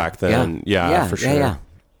different back then. Yeah, for sure.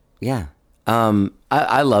 Yeah.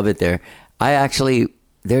 I love it there.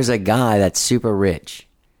 There's a guy that's super rich,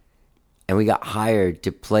 and we got hired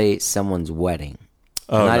to play someone's wedding.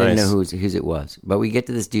 And I didn't know whose it was, but we get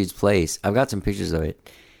to this dude's place. I've got some pictures of it.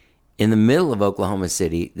 In the middle of Oklahoma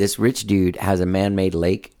City, this rich dude has a man-made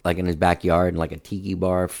lake, like in his backyard, and like a tiki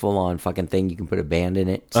bar, full-on fucking thing. You can put a band in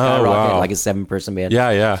it. Skyrocket, like a 7-person band.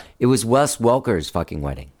 Yeah. It was Wes Welker's fucking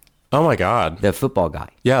wedding. Oh my God. The football guy.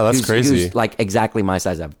 Yeah, that's crazy. Who's like exactly my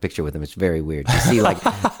size. I have a picture with him. It's very weird to see like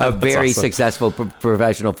a very successful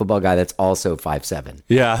professional football guy that's also 5'7".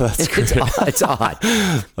 Yeah, that's great. It's odd.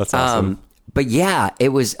 That's awesome. But yeah, it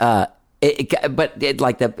was...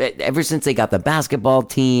 ever since they got the basketball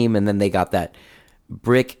team, and then they got that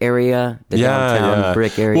brick area, downtown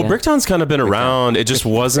brick area. Well, Bricktown's kind of been around. It just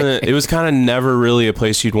wasn't, it was kind of never really a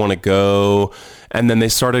place you'd want to go. And then they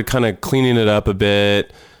started kind of cleaning it up a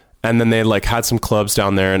bit. And then they like had some clubs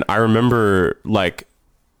down there. And I remember like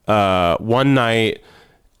one night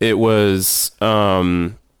it was,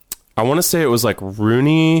 I want to say it was like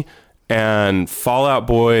Rooney and Fall Out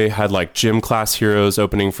Boy had like Gym Class Heroes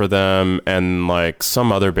opening for them, and like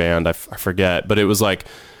some other band, I forget. But it was like,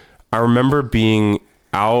 I remember being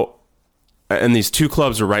out, and these two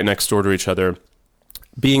clubs were right next door to each other,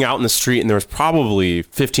 being out in the street, and there was probably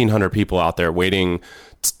 1,500 people out there waiting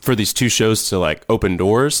for these two shows to like open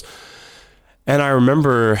doors. And I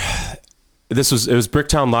remember it was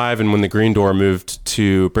Bricktown Live, and when the Green Door moved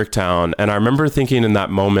to Bricktown, and I remember thinking in that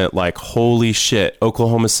moment, like, holy shit,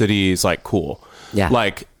 Oklahoma City is like cool. Yeah.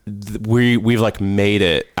 Like we've like made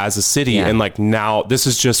it as a city, and like now this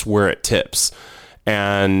is just where it tips,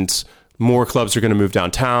 and more clubs are going to move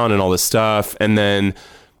downtown and all this stuff. And then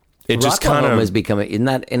it just kind of is becoming, isn't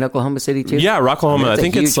that in Oklahoma City too? Yeah, Rocklahoma. I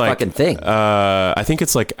think it's like fucking thing. I think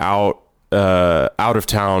it's like out out of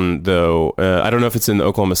town though. I don't know if it's in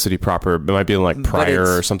Oklahoma City proper. It might be in like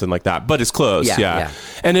Pryor or something like that, but it's close. Yeah.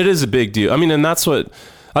 And it is a big deal. I mean, and that's what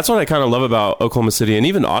I kind of love about Oklahoma City and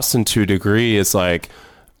even Austin to a degree is like,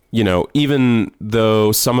 you know, even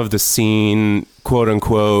though some of the scene, quote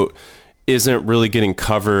unquote, isn't really getting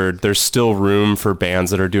covered, there's still room for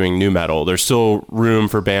bands that are doing new metal. There's still room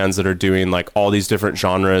for bands that are doing like all these different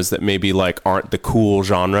genres that maybe like aren't the cool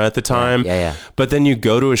genre at the time. Yeah. But then you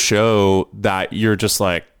go to a show that you're just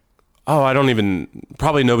like, oh,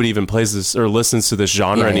 probably nobody even plays this or listens to this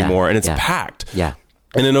genre anymore. And it's packed. Yeah.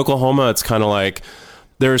 And in Oklahoma, it's kind of like,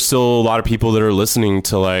 there's still a lot of people that are listening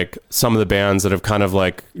to like some of the bands that have kind of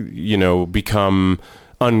like, you know, become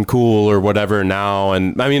uncool or whatever now.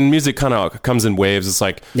 And I mean, music kind of comes in waves. It's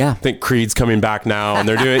like, I think Creed's coming back now and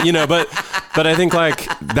they're doing, you know, but I think like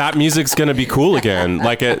that music's going to be cool again.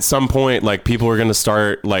 Like at some point, like people are going to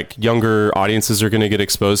start, like younger audiences are going to get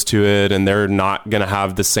exposed to it and they're not going to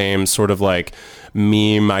have the same sort of like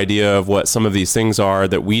meme idea of what some of these things are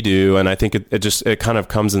that we do. And I think it kind of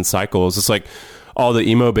comes in cycles. It's like all the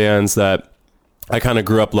emo bands that I kind of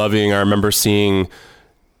grew up loving. I remember seeing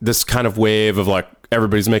this kind of wave of like,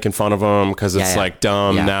 everybody's making fun of them because it's like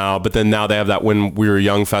dumb now, but then now they have that When We Were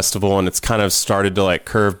Young festival and it's kind of started to like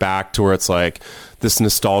curve back to where it's like this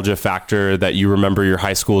nostalgia factor that you remember your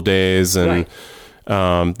high school days. And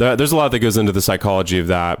there's a lot that goes into the psychology of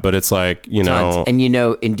that, but it's like, you know, and you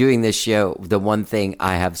know, in doing this show, the one thing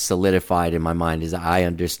I have solidified in my mind is I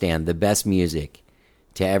understand the best music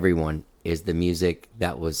to everyone is the music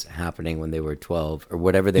that was happening when they were 12 or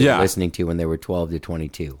whatever they were listening to when they were 12 to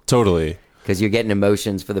 22. Totally. Because you're getting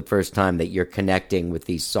emotions for the first time that you're connecting with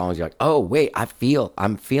these songs. You're like, oh, wait,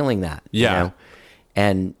 I'm feeling that. Yeah. You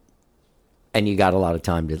know? And you got a lot of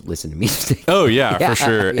time to listen to music. Oh, yeah, for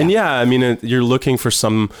sure. Yeah. And I mean, you're looking for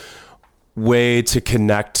some way to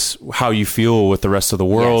connect how you feel with the rest of the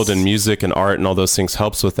world, and music and art and all those things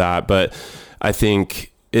helps with that. But I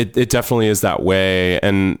think it definitely is that way.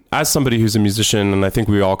 And as somebody who's a musician, and I think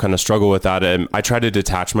we all kind of struggle with that, and I try to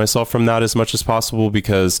detach myself from that as much as possible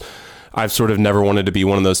because I've sort of never wanted to be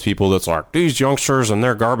one of those people that's like, these youngsters and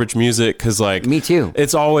their garbage music. Cause like, me too.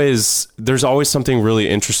 There's always something really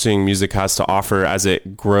interesting music has to offer as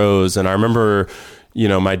it grows. And I remember, you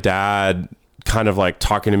know, my dad kind of like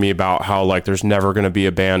talking to me about how like, there's never going to be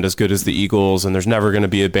a band as good as the Eagles. And there's never going to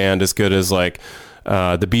be a band as good as like,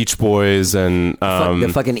 the Beach Boys and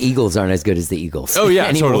the fucking Eagles aren't as good as the Eagles. Oh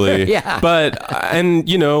yeah, totally. Yeah, but and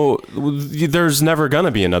you know, there's never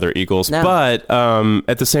gonna be another Eagles. No. But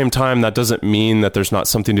at the same time, that doesn't mean that there's not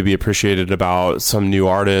something to be appreciated about some new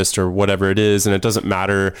artist or whatever it is. And it doesn't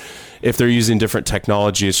matter if they're using different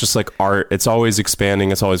technology. It's just like art. It's always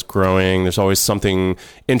expanding. It's always growing. There's always something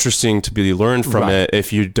interesting to be learned from it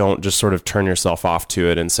if you don't just sort of turn yourself off to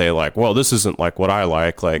it and say like, well, this isn't like what I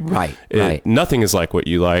like. Like, nothing is like what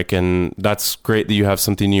you like. And that's great that you have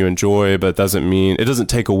something you enjoy, but it doesn't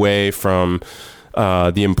take away from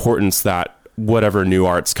the importance that whatever new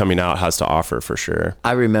art's coming out has to offer, for sure.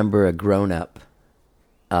 I remember a grown-up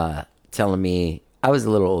telling me, I was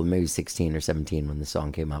a little old, maybe 16 or 17 when the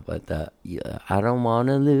song came out, but I don't want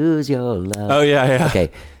to lose your love. Oh, yeah.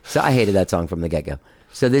 Okay, so I hated that song from the get-go.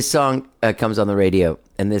 So this song comes on the radio,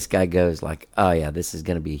 and this guy goes like, oh, yeah, this is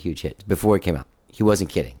going to be a huge hit. Before it came out. He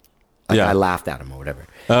wasn't kidding. Like, I laughed at him or whatever.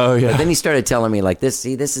 Oh, yeah. But then he started telling me, like, this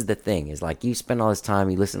is the thing. Is like, you spend all this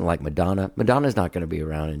time, you listen to, like, Madonna. Madonna's not going to be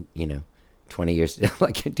around in, 20 years.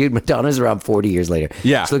 Like, dude, Madonna's around 40 years later.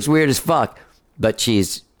 Yeah. She looks weird as fuck, but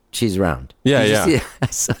she's around. Yeah. I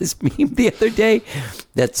saw this meme the other day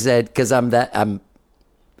that said, because I'm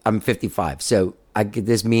 55, so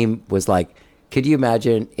this meme was like, could you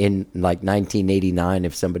imagine in like 1989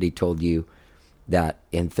 if somebody told you that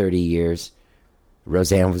in 30 years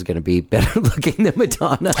Roseanne was going to be better looking than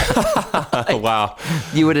Madonna? Wow.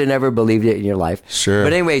 You would have never believed it in your life. Sure.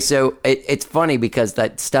 But anyway, so it's funny because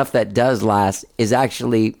that stuff that does last is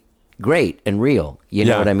actually great and real. You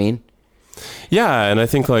know what I mean? Yeah, and I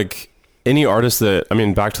think like any artist that,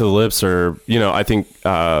 Back to the Lips or, I think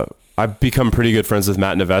I've become pretty good friends with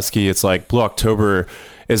Matt Nevesky. It's like Blue October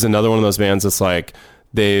is another one of those bands that's like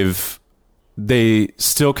they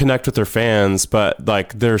still connect with their fans, but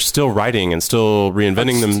like they're still writing and still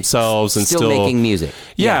reinventing themselves and still making music.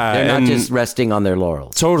 Yeah, they're not just resting on their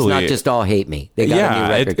laurels. Totally, it's not just all hate me. They got a new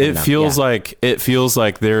record. It feels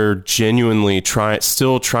like they're genuinely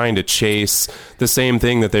still trying to chase the same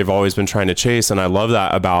thing that they've always been trying to chase, and I love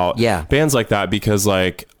that about bands like that because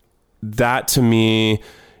like that to me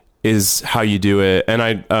is how you do it.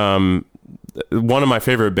 And one of my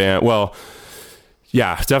favorite band. Well.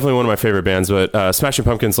 Yeah, definitely one of my favorite bands, but Smashing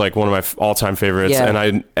Pumpkins like one of my all-time favorites. Yeah.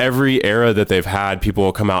 And every era that they've had, people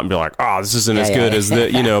will come out and be like, "Oh, this isn't as good as the,"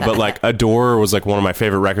 you know. But like Adore was like one of my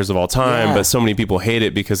favorite records of all time. Yeah. But so many people hate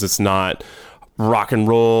it because it's not rock and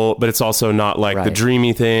roll, but it's also not like the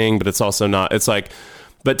dreamy thing. But it's also not. It's like,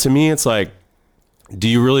 but to me, it's like, do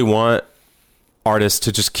you really want artists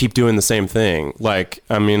to just keep doing the same thing? Like,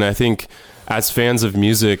 I mean, I think as fans of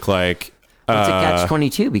music, like. It's a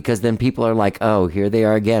catch-22 because then people are like, oh, here they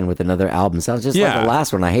are again with another album. Sounds just like the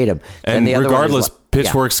last one. I hate them. And the other regardless, one is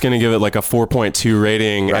Pitchfork's going to give it like a 4.2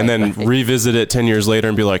 rating and then revisit it 10 years later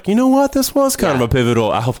and be like, you know what? This was kind of a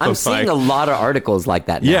pivotal album. I'm seeing a lot of articles like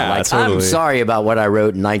that now. Yeah, like, totally. I'm sorry about what I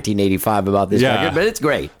wrote in 1985 about this record, but it's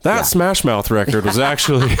great. That Smash Mouth record was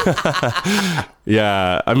actually...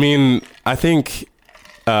 I mean, I think...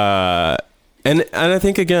 and I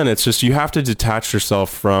think, again, it's just you have to detach yourself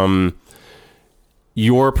from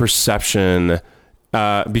your perception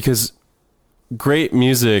because great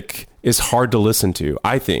music is hard to listen to.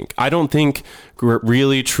 I don't think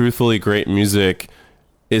really truthfully great music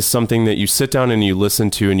is something that you sit down and you listen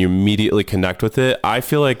to and you immediately connect with it. I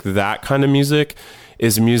feel like that kind of music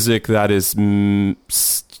is music that is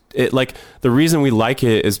it, like the reason we like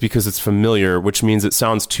it is because it's familiar, which means it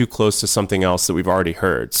sounds too close to something else that we've already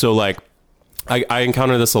heard. So like I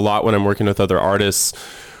encounter this a lot when I'm working with other artists,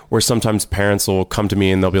 where sometimes parents will come to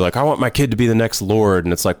me and they'll be like, I want my kid to be the next Lord.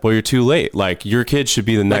 And it's like, well, you're too late. Like your kid should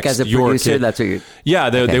be the next, as a your producer, kid. That's what you're... Yeah.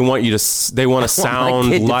 They want you to, they want to sound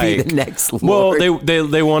my kid like, to be the next Lord. well,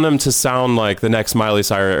 they want them to sound like the next Miley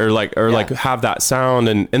Cyrus or like have that sound.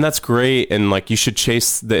 And that's great. And like, you should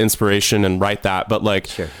chase the inspiration and write that. But like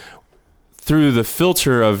through the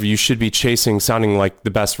filter of you should be chasing sounding like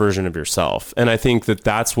the best version of yourself. And I think that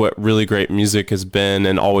that's what really great music has been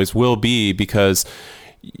and always will be, because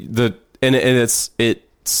it's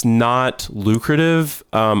not lucrative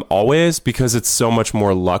always, because it's so much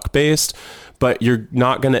more luck based, but you're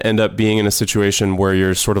not going to end up being in a situation where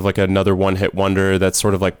you're sort of like another one hit wonder that's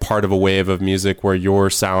sort of like part of a wave of music where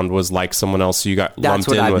your sound was like someone else, so you got lumped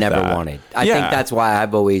in with that. That's what I've never wanted. I think that's why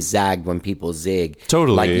I've always zagged when people zig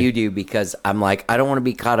like you do, because I'm like, I don't want to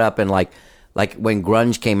be caught up in like when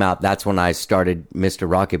grunge came out. That's when I started Mr.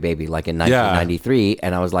 Rocket Baby, like in 1993,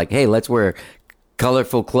 and I was like, hey, let's wear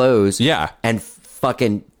colorful clothes and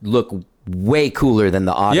fucking look way cooler than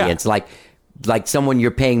the audience, like someone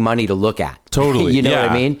you're paying money to look at. Totally. You know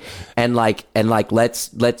what I mean? And let's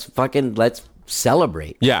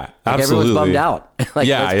celebrate. Yeah, like absolutely. Everyone's bummed out.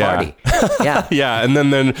 Let's party. Yeah. And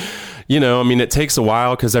then you know, I mean, it takes a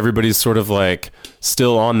while because everybody's sort of like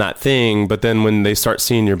still on that thing. But then when they start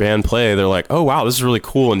seeing your band play, they're like, oh, wow, this is really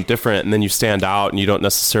cool and different. And then you stand out and you don't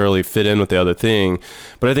necessarily fit in with the other thing.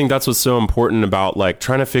 But I think that's what's so important about like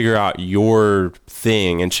trying to figure out your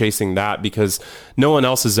thing and chasing that, because no one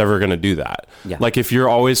else is ever going to do that. Yeah. Like if you're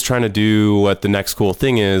always trying to do what the next cool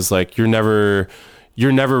thing is, like you're never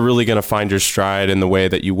really going to find your stride in the way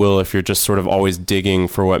that you will if you're just sort of always digging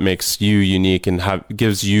for what makes you unique and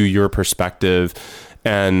gives you your perspective.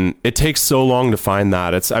 And it takes so long to find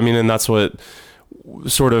that. And that's what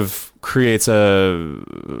sort of creates a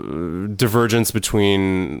divergence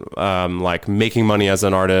between like making money as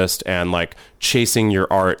an artist and like chasing your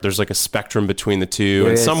art. There's like a spectrum between the two,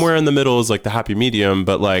 and somewhere in the middle is like the happy medium.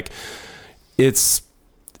 But like it's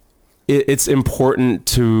important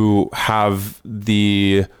to have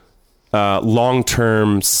the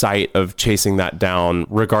long-term sight of chasing that down,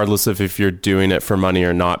 regardless of if you're doing it for money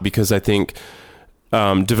or not, because I think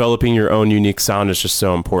developing your own unique sound is just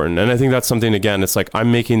so important. And I think that's something, again, it's like I'm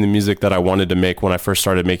making the music that I wanted to make when I first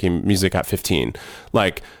started making music at 15.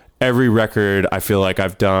 Like every record I feel like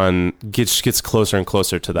I've done gets closer and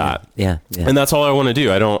closer to that. Yeah. And that's all I want to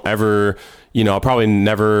do. I don't ever, I'll probably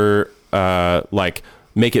never like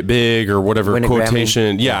make it big or whatever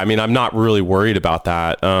quotation. Yeah. I mean, I'm not really worried about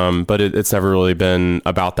that. But it's never really been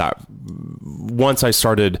about that. Once I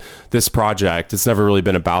started this project, it's never really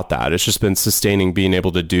been about that. It's just been sustaining, being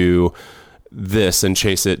able to do this and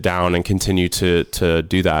chase it down and continue to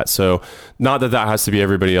do that. So not that has to be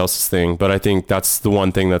everybody else's thing, but I think that's the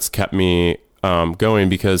one thing that's kept me going,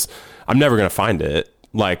 because I'm never going to find it.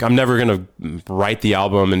 Like I'm never going to write the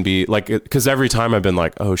album and be like, because every time I've been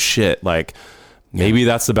like, oh shit, like maybe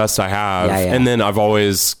that's the best I have. And then I've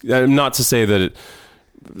always, not to say that it,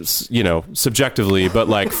 subjectively, but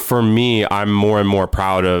like for me, I'm more and more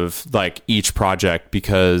proud of like each project,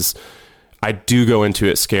 because I do go into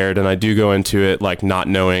it scared, and I do go into it like not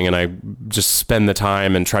knowing, and I just spend the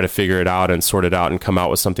time and try to figure it out and sort it out and come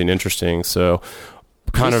out with something interesting. So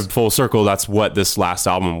kind of full circle, that's what this last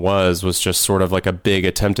album was just sort of like a big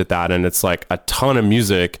attempt at that. And it's like a ton of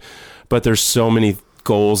music, but there's so many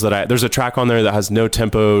goals that there's a track on there that has no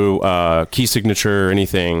tempo, key signature or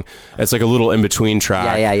anything. It's like a little in between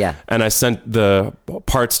track. Yeah. And I sent the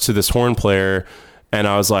parts to this horn player, and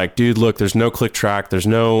I was like, dude, look, there's no click track. There's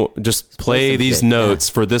no, just play these notes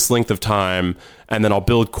for this length of time, and then I'll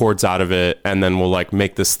build chords out of it, and then we'll like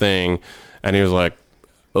make this thing. And he was like,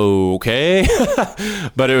 okay.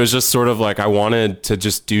 But it was just sort of like, I wanted to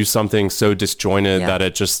just do something so disjointed that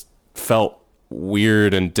it just felt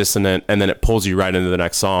weird and dissonant, and then it pulls you right into the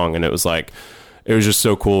next song. And it was like, it was just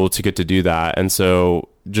so cool to get to do that. And so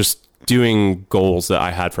just doing goals that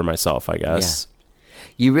I had for myself, I guess.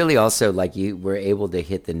 You really also, like, you were able to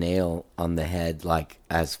hit the nail on the head, like,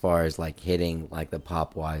 as far as like hitting like the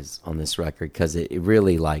pop wise on this record, because it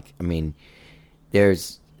really, like, I mean,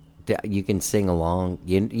 you can sing along,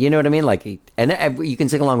 you know what I mean, like, and you can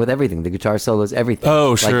sing along with everything, the guitar solos, everything.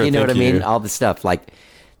 Oh, sure. Like, you know what I mean, you. all the stuff, like,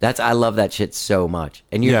 I love that shit so much.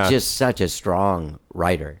 And you're just such a strong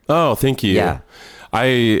writer. Oh, thank you. Yeah.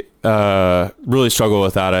 I really struggle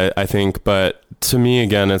with that, I think. But to me,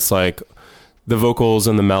 again, it's like the vocals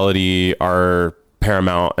and the melody are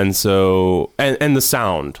paramount. And so, and the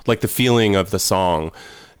sound, like the feeling of the song.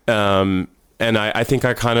 And I think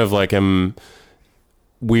I kind of like am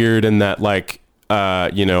weird in that, like,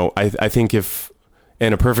 I think if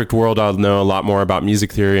in a perfect world, I'll know a lot more about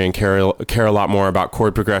music theory and care a lot more about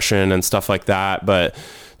chord progression and stuff like that. But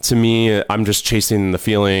to me, I'm just chasing the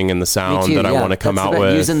feeling and the sound that I want to come out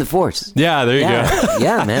with. Using the force. Yeah, there you go.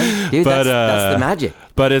 Yeah, man. Dude, But, that's the magic.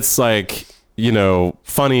 But it's like,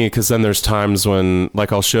 funny, because then there's times when,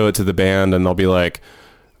 like, I'll show it to the band and they'll be like,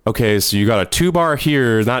 okay, so you got a 2-bar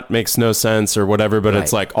here, that makes no sense or whatever, but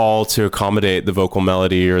it's like all to accommodate the vocal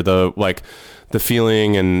melody or the, like, the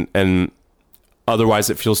feeling, and otherwise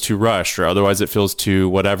it feels too rushed, or otherwise it feels too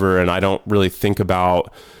whatever, and I don't really think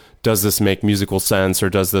about, does this make musical sense or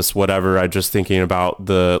does this whatever. I'm just thinking about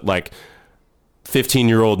the, like,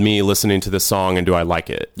 15-year-old me listening to this song, and do I like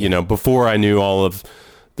it? Before I knew all of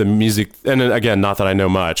the music, and again, not that I know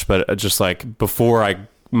much, but just like before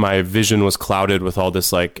my vision was clouded with all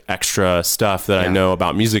this like extra stuff that I know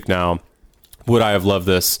about music now, would I have loved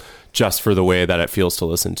this just for the way that it feels to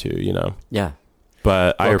listen to, Yeah.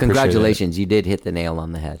 But I appreciate congratulations. it. You did hit the nail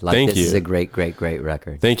on the head. Like, Thank this you. is a great, great, great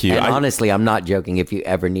record. Thank you. And honestly, I'm not joking. If you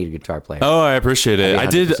ever need a guitar player. Oh, I appreciate it. I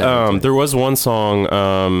did. There was one song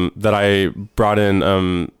that I brought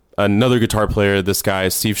in another guitar player, this guy,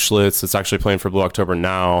 Steve Schlitz, that's actually playing for Blue October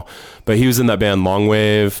now, but he was in that band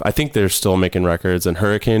Longwave. I think they're still making records, and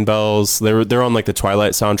Hurricane Bells. They're on like the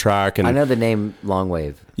Twilight soundtrack. And I know the name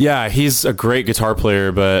Longwave. Yeah, he's a great guitar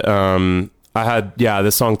player, but I had,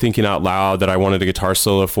 this song Thinking Out Loud that I wanted a guitar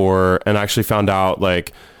solo for, and I actually found out,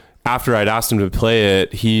 like, after I'd asked him to play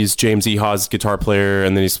it, he's James Iha's guitar player,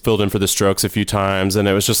 and then he's filled in for the Strokes a few times, and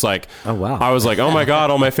it was just like, oh wow, I was like, oh my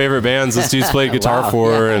God, all my favorite bands this dude's played guitar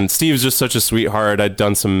for, and Steve's just such a sweetheart. I'd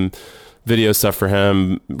done some video stuff for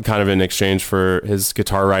him kind of in exchange for his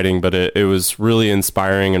guitar writing, but it was really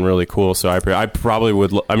inspiring and really cool. So I probably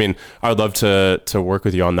would, I would love to work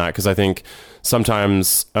with you on that, because I think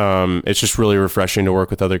sometimes it's just really refreshing to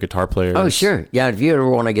work with other guitar players. Oh, sure. Yeah, if you ever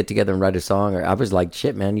want to get together and write a song, or I was like,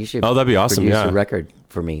 shit, man, you should that'd be awesome. produce a record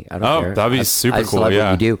for me. I don't care. That'd be super I just cool. love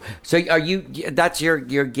Yeah. what you do. So are you, that's your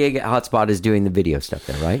gig at Hotspot, is doing the video stuff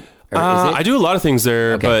there, right? I do a lot of things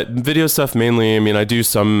there, Okay. but video stuff mainly. I do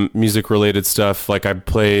some music related stuff. Like, I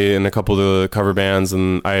play in a couple of the cover bands,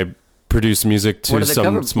 and I produce music to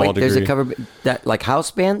some small degree. There's a cover that, like, house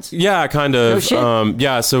bands. Yeah, kind of. No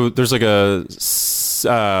shit. So there's like a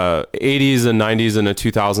 80s and 90s and a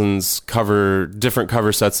 2000s different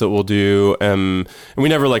cover sets that we'll do, and we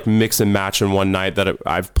never like mix and match in one night that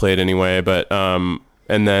I've played anyway. But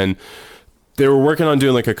and then they were working on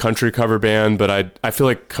doing like a country cover band, but I feel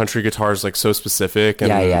like country guitar is like so specific, and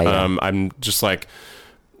Yeah. I'm just like,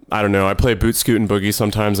 I don't know. I play Boot Scoot and Boogie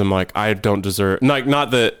sometimes. I'm like, I don't deserve, like,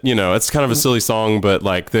 not that, it's kind of a silly song, but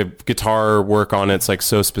like the guitar work on it's like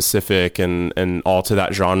so specific and all to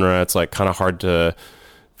that genre. It's like kind of hard to,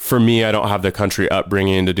 for me, I don't have the country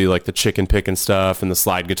upbringing to do like the chicken picking stuff and the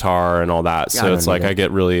slide guitar and all that. So it's like, I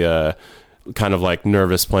get really, kind of like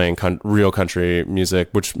nervous playing real country music,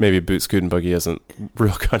 which maybe Boot Scoot and Boogie isn't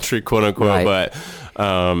real country, quote unquote, Right. but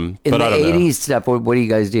In but the I don't 80s know. stuff, what do you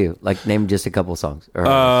guys do? Like, name just a couple songs. Or,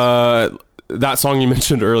 That song you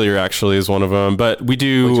mentioned earlier actually is one of them, but we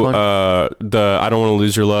do Which one? the I Don't Want to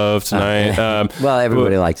Lose Your Love Tonight. well,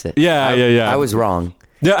 everybody likes it. Yeah. I was wrong.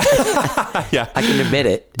 Yeah. Yeah. I can admit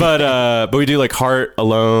it. But we do like Heart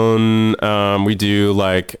Alone. We do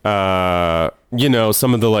like some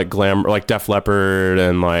of the like glam, like Def Leppard,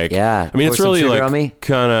 and like, Yeah. I mean, Pour it's Some really Sugar like on Me?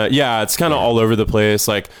 kind of, it's kind of all over the place.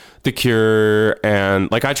 Like The Cure,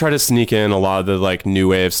 and like I try to sneak in a lot of the like new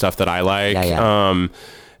wave stuff that I like. Yeah.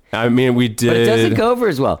 I mean, we did. But it doesn't go over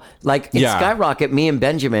as well. Like in Yeah. Skyrocket, me and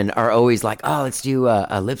Benjamin are always like, "Oh, let's do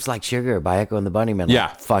Lips Like Sugar by Echo and the Bunnymen." Like, Yeah.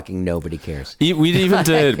 fucking nobody cares. We even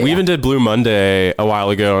did we even did Blue Monday a while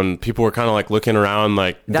ago, and people were kind of like looking around,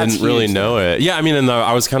 like That's didn't really huge, know it. Yeah, I mean, and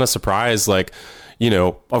I was kind of surprised, like. You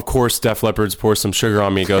know, of course, Def Leppard's "Pour Some Sugar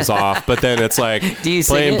on Me" goes off, but then it's like Do you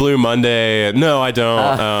sing playing it? Blue Monday. No, I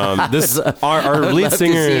don't. This our would lead love to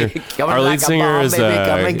singer, see it. Coming our like lead a singer bomb, is baby,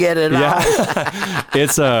 come and get it yeah,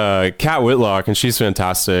 it's Kat Whitlock, and she's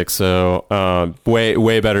fantastic. So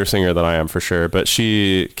way better singer than I am for sure, but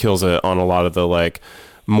she kills it on a lot of the like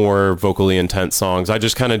more vocally intense songs. I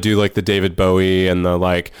just kind of do like the David Bowie and the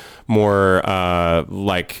like more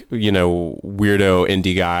like, you know, weirdo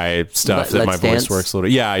indie guy stuff that my Let's voice Dance? works a little.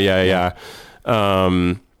 Yeah.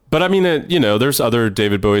 But I mean, you know, there's other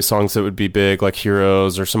David Bowie songs that would be big, like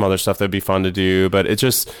Heroes or some other stuff that'd be fun to do. But it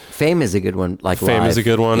just Fame is a good one. Like Fame live. is a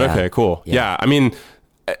good one. Yeah. Okay, cool. Yeah. Yeah. I mean,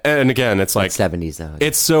 and again, it's like 70s though.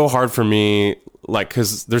 it's so hard for me, like,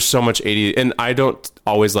 because there's so much 80s, and I don't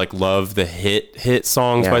always like love the hit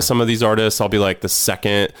songs Yeah. by some of these artists. I'll be like the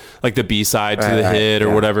second, like the B-side to the Right, hit or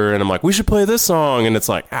yeah. whatever, and I'm like, we should play this song, and it's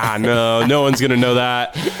like, no one's gonna know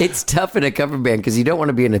that. It's tough in a cover band because you don't want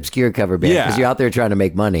to be an obscure cover band because Yeah. you're out there trying to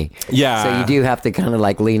make money. Yeah. So you do have to kind of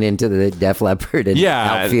like lean into the Def Leppard and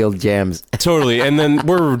Yeah. outfield jams. Totally. And then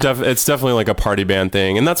it's definitely like a party band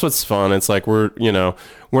thing, and that's what's fun. It's like we're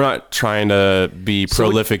not trying to be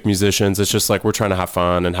prolific musicians. It's just like we're trying to have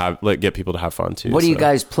fun and get people to have fun too. What do you so.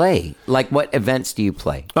 guys play? Like what events do you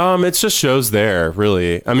play? It's just shows there,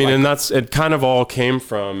 really. I mean, and it kind of all came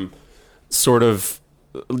from sort of,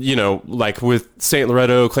 you know, like with Saint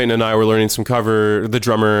Loretto, Clayton and I were learning some cover. The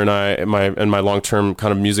drummer and I, my long-term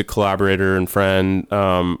kind of music collaborator and friend,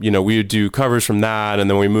 you know, we would do covers from that, and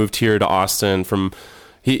then we moved here to Austin from.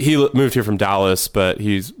 He moved here from Dallas, but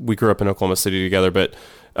we grew up in Oklahoma City together, but.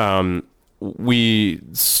 We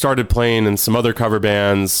started playing in some other cover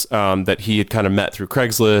bands that he had kind of met through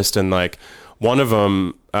Craigslist, and like one of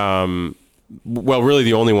them, well, really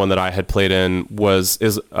the only one that I had played in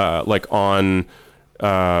is like on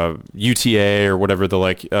UTA or whatever, the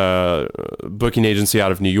like booking agency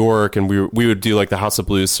out of New York, and we would do like the House of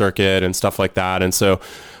Blues circuit and stuff like that, and so.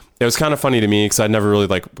 It was kind of funny to me because I'd never really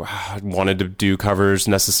like wanted to do covers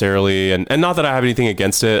necessarily, and not that I have anything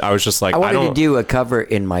against it. I was just like, I wanted don't to do a cover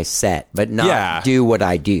in my set, but not do what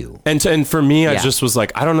I do. And for me, I Yeah. just was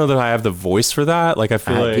like, I don't know that I have the voice for that. Like I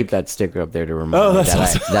feel I like keep that sticker up there to remind me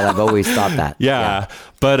that I've always thought that. yeah.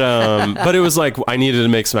 But it was like I needed to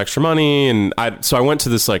make some extra money, and so I went to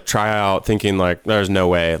this like tryout thinking like there's no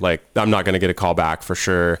way, like I'm not going to get a call back for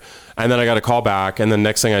sure. And then I got a call back, and then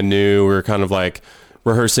next thing I knew, we were kind of like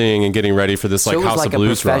rehearsing and getting ready for this like So it was House like of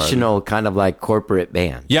Blues a professional run. kind of like corporate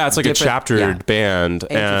band. Yeah, it's like a Different- chaptered yeah. band,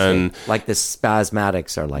 and Interesting. Like the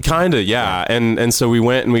Spasmatics are like kind of yeah. And so we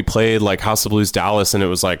went and we played like House of Blues Dallas, and it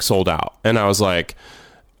was like sold out, and I was like,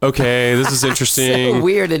 okay, this is interesting. So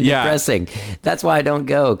weird and Yeah. depressing. That's why I don't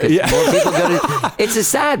go. Because Yeah. more people go to. It's a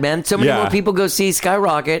sad man. So many Yeah. more people go see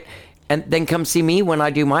Skyrocket, and then come see me when I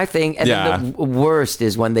do my thing. And Yeah. then the worst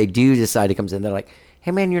is when they do decide to come in. They're like, "Hey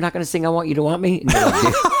man, you're not going to sing I Want You to Want Me?" And you're like,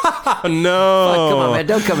 "Dude, No, come on, man,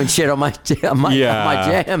 don't come and shit on my my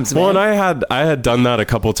jams, man." Well, and I had done that a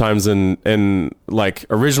couple times in like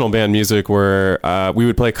original band music where we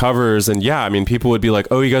would play covers, and yeah, I mean, people would be like,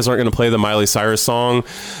 "Oh, you guys aren't going to play the Miley Cyrus song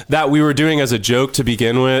that we were doing as a joke to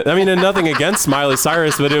begin with." I mean, and nothing against Miley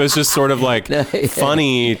Cyrus, but it was just sort of like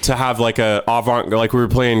funny to have like like we were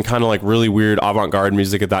playing kind of like really weird avant-garde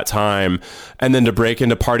music at that time, and then to break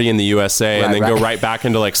into Party in the USA and then go right back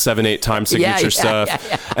into like 7/8 time signature stuff.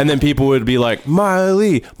 Yeah. And then people would be like,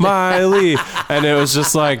 Miley. And it was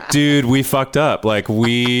just like, dude, we fucked up. Like,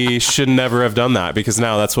 we should never have done that, because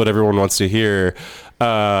now that's what everyone wants to hear.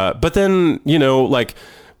 But then, you know, like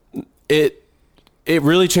it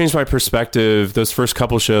really changed my perspective those first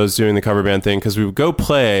couple shows doing the cover band thing, because we would go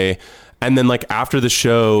play, and then like after the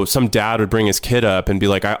show, some dad would bring his kid up and be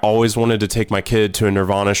like, I always wanted to take my kid to a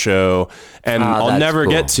Nirvana show, and I'll that's never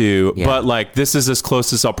cool. get to, Yeah. but like this is as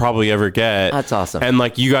close as I'll probably ever get. That's awesome. And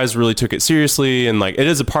like you guys really took it seriously, and like it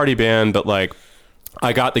is a party band, but like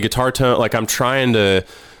I got the guitar tone, like I'm trying to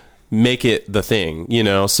make it the thing, you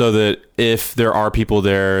know, so that if there are people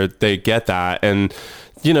there, they get that. And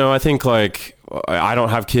you know, I think like I don't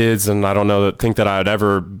have kids, and I don't think that I would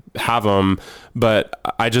ever have them, but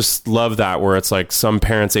I just love that, where it's like some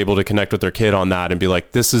parents able to connect with their kid on that and be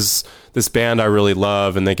like, this is this band I really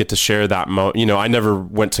love, and they get to share that. You know, I never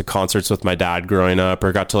went to concerts with my dad growing up,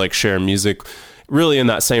 or got to like share music really in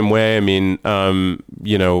that same way. I mean,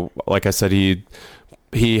 you know, like I said, he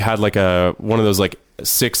had like one of those like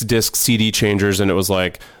 6-disc CD changers, and it was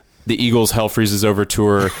like the Eagles Hell Freezes Over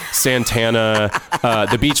tour, Santana,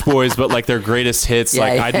 the Beach Boys, but like their greatest hits. Yeah,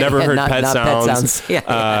 like yeah, I'd never yeah, heard not Pet Pet Sounds. Sounds.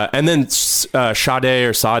 Yeah. And then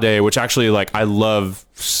Sade, which actually like I love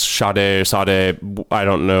Sade. I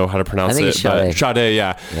don't know how to pronounce I think it, it's but Sade. Sade,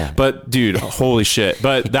 yeah. But dude, holy shit.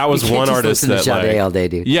 But that was You can't one just artist listen to that Sade like, all day,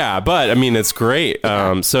 dude. Yeah, but I mean it's great.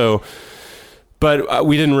 But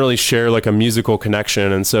we didn't really share like a musical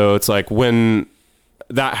connection, and so it's like when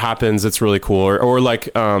that happens, it's really cool. Or like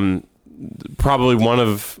probably one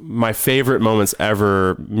of my favorite moments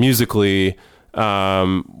ever musically.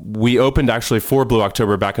 We opened actually for Blue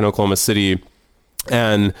October back in Oklahoma City,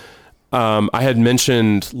 and I had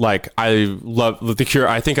mentioned like I love The Cure.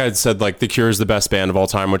 I think I'd said like The Cure is the best band of all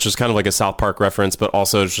time, which is kind of like a South Park reference, but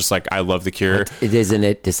also it's just like I love The Cure. It isn't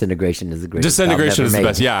it. Disintegration is the greatest. Disintegration is the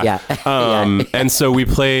best. Yeah. And so we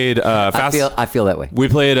played. I feel that way. We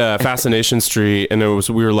played Fascination Street, and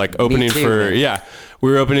we were like opening too, for man.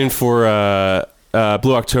 we were opening for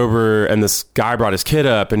Blue October, and this guy brought his kid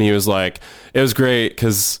up, and he was like, it was great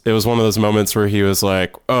because it was one of those moments where he was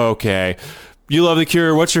like, oh, okay, you love The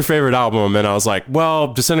Cure, what's your favorite album? And I was like,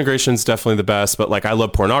 well, Disintegration's definitely the best, but like I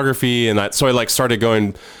love Pornography, and so I like started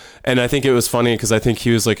going, and I think it was funny because I think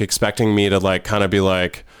he was like expecting me to like kind of be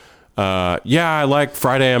like, yeah, I like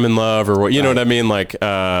Friday I'm in Love, or what, you know what I mean, like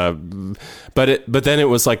but then it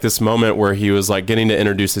was like this moment where he was like getting to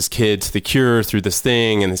introduce his kid to The Cure through this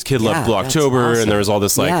thing, and his kid loved Blue that's October, awesome. and there was all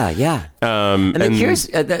this like and The Cure's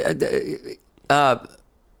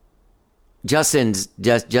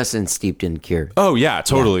Justin's steeped in Cure. Oh yeah,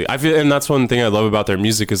 totally. I feel, and that's one thing I love about their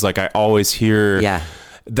music is like I always hear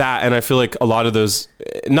that, and I feel like a lot of those,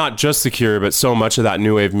 not just The Cure, but so much of that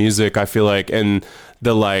new wave music, I feel like, and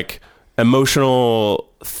the like emotional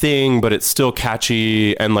thing, but it's still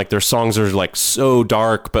catchy, and like their songs are like so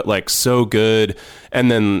dark but like so good, and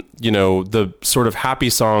then you know the sort of happy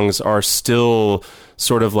songs are still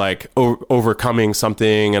sort of like overcoming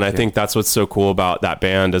something, and I think that's what's so cool about that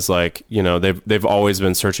band is like, you know, they've always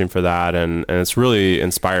been searching for that, and it's really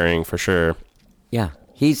inspiring for sure. Yeah,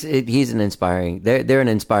 he's an inspiring. They're an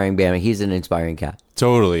inspiring band. He's an inspiring cat.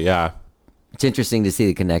 Totally, yeah. It's interesting to see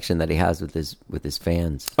the connection that he has with his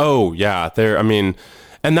fans. Oh yeah, I mean,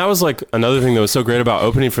 and that was like another thing that was so great about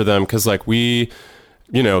opening for them, because like we,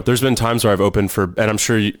 you know, there's been times where I've opened for, and I'm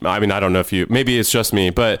sure I mean, I don't know if maybe it's just me,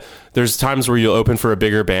 but there's times where you'll open for a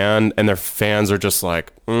bigger band and their fans are just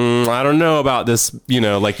like, I don't know about this, you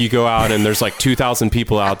know, like you go out and there's like 2,000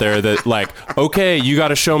 people out there that like, okay, you got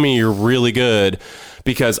to show me you're really good,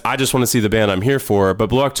 because I just want to see the band I'm here for. But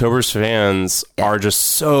Blue October's fans are just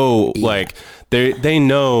so like, they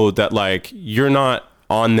know that like you're not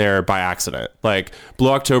on there by accident. Like Blue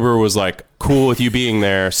October was like cool with you being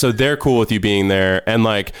there, so they're cool with you being there, and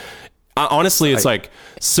like honestly it's like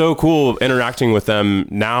so cool interacting with them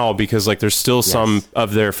now, because like there's still some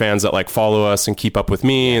of their fans that like follow us and keep up with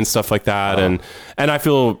me and stuff like that, and I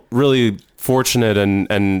feel really fortunate,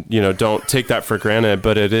 and you know, don't take that for granted,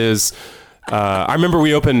 but it is. I remember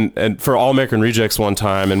we opened for All American Rejects one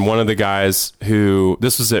time, and one of the guys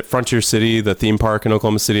this was at Frontier City, the theme park in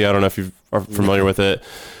Oklahoma City. I don't know if you are familiar with it,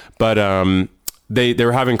 but they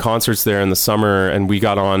were having concerts there in the summer, and we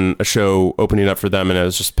got on a show opening up for them, and it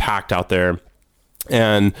was just packed out there,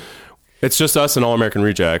 and it's just us and All American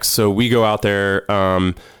Rejects. So we go out there,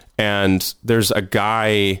 and there's a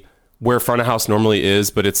guy where front of house normally is,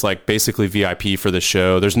 but it's like basically VIP for the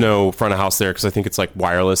show. There's no front of house there because I think it's like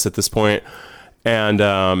wireless at this point.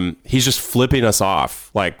 And he's just flipping us off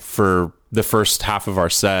like for the first half of our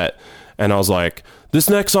set. And I was like, this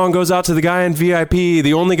next song goes out to the guy in VIP,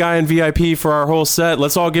 the only guy in VIP for our whole set.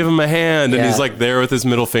 Let's all give him a hand. And he's like there with his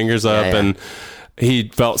middle fingers up, and he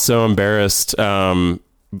felt so embarrassed.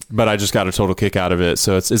 But I just got a total kick out of it.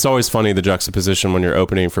 So it's always funny, the juxtaposition when you're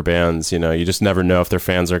opening for bands. You know, you just never know if their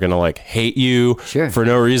fans are going to like hate you for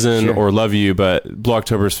no reason or love you. But Blue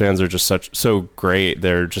October's fans are just so great.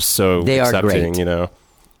 They're just so accepting, you know.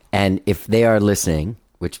 And if they are listening,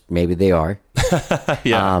 which maybe they are,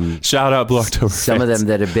 shout out Blue October some fans. of them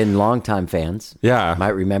that have been longtime fans might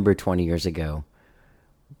remember 20 years ago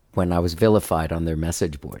when I was vilified on their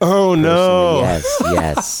message board. Oh, no.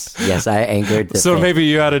 Yes, I angered the So fans. maybe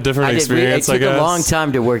you had a different experience, I I guess. It took a long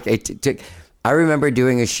time to work. I remember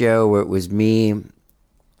doing a show where it was me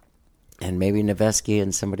and maybe Noveski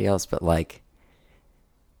and somebody else, but like,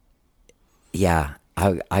 I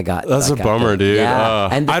got... That's a bummer, dude. Yeah.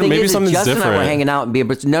 And the thing maybe is, something's Justin different. and I were hanging out and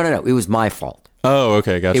but no, it was my fault. Oh,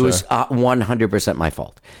 okay, gotcha. It was 100% my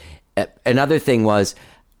fault. Another thing was,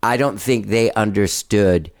 I don't think they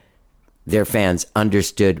understood. Their fans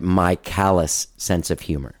understood my callous sense of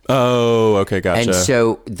humor. Oh, okay, gotcha. And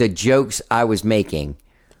so the jokes I was making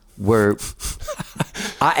were,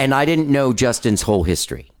 and I didn't know Justin's whole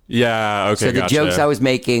history. Yeah, okay, So the jokes I was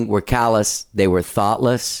making were callous. They were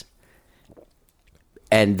thoughtless.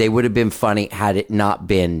 And they would have been funny had it not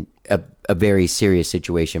been a very serious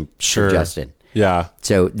situation Sure. for Justin. Yeah.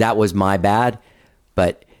 So that was my bad,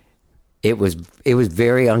 but it was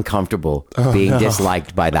very uncomfortable being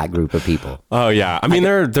disliked by that group of people. Oh yeah. I mean,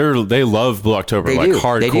 they love Blue October, They like do.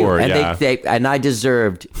 hardcore. They do. And Yeah. and I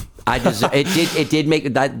deserved it did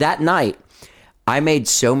make that night. I made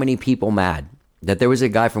so many people mad that there was a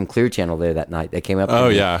guy from Clear Channel there that night that came up to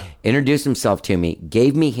me, yeah. introduced himself to me,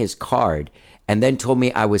 gave me his card, and then told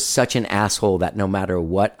me I was such an asshole that no matter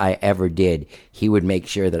what I ever did, he would make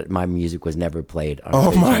sure that my music was never played on a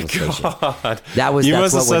Oh Clear my Channel station. God. That was You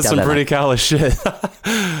that's must have what said went down some that pretty night. callous shit.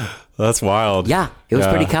 That's wild. Yeah, it was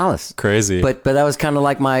pretty callous. Crazy. But that was kind of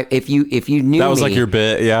like my if you knew that was me, like your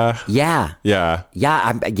bit, yeah. yeah. Yeah.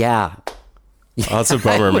 Yeah. Oh, that's a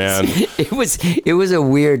bummer, man. It was a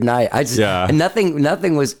weird night. I just Yeah.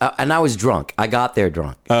 nothing was and I was drunk. I got there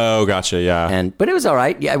drunk. Oh, gotcha, yeah. But it was all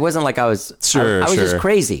right. Yeah, it wasn't like I was Sure, I was just sure.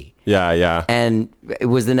 crazy. Yeah, yeah. And it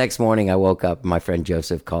was the next morning I woke up, my friend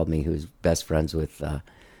Joseph called me, who's best friends with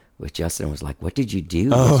Justin, and was like, "What did you do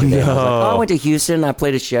yesterday?" And I was like, "Oh, I went to Houston. I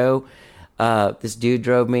played a show. This dude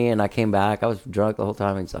drove me and I came back. I was drunk the whole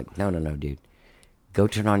time." And he's like, No, dude. Go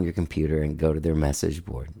turn on your computer and go to their message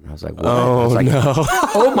board. And I was like, what? I was like, no.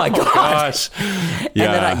 Oh my God. Gosh.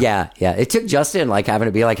 Yeah. And then yeah. It took Justin like having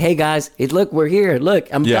to be like, hey guys, look, we're here. Look,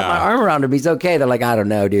 I'm got my arm around him. He's okay. They're like, I don't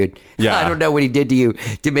know, dude. Yeah. I don't know what he did to you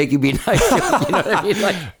to make you be nice. You know what I mean?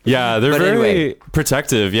 Like, Yeah, they're but very anyway,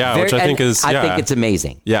 protective. Yeah, which I think is. I think it's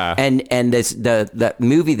amazing. Yeah. And this the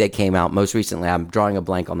movie that came out most recently, I'm drawing a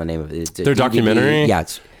blank on the name of it. It's a Their DVD. documentary? Yeah,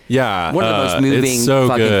 it's Yeah, one of the most it's moving so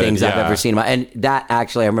fucking good. things I've Yeah. ever seen. And that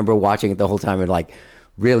actually, I remember watching it the whole time and like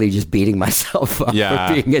really just beating myself up Yeah.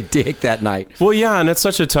 for being a dick that night. Well, yeah, and it's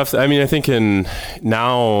such a tough. I mean, I think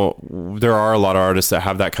now there are a lot of artists that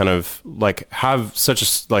have that kind of like have such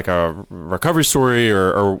a recovery story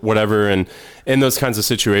or whatever, and in those kinds of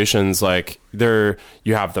situations, like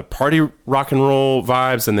you have the party rock and roll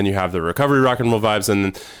vibes, and then you have the recovery rock and roll vibes,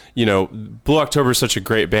 and Blue October is such a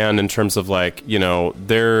great band in terms of like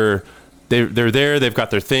they're there, they've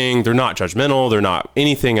got their thing, they're not judgmental, they're not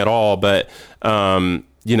anything at all, but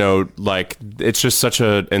like it's just such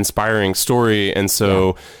an inspiring story. And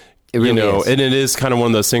so It really is. and it is kind of one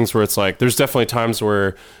of those things where it's like there's definitely times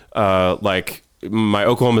where like my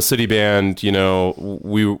Oklahoma City band,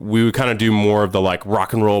 we would kind of do more of the like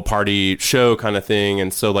rock and roll party show kind of thing.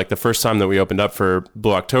 And so like the first time that we opened up for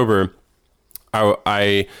Blue October,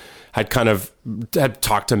 I had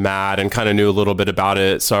talked to Matt and kind of knew a little bit about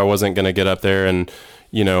it. So I wasn't going to get up there and,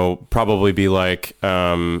 probably be like,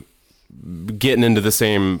 getting into the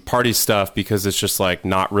same party stuff because it's just like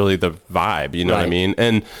not really the vibe, you know what I mean?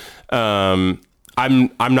 And,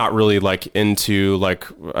 I'm not really like into like,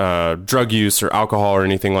 drug use or alcohol or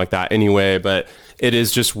anything like that anyway, but it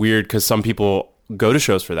is just weird because some people go to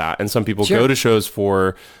shows for that. And some people go to shows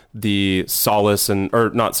for the solace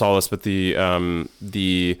or not solace, but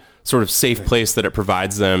the sort of safe place that it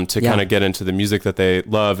provides them to kind of get into the music that they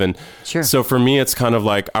love. And so for me, it's kind of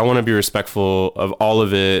like, I want to be respectful of all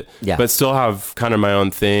of it, but still have kind of my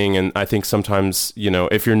own thing. And I think sometimes,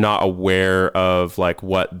 if you're not aware of like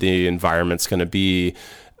what the environment's going to be,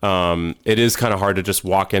 it is kind of hard to just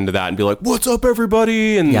walk into that and be like, what's up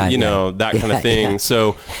everybody? And that kind of thing.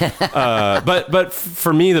 So, but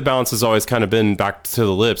for me, the balance has always kind of been back to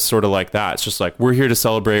the lips, sort of like that. It's just like, we're here to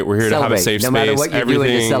celebrate. We're here to have a safe space. No matter what you're doing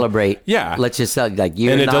to celebrate. Yeah. Let's just like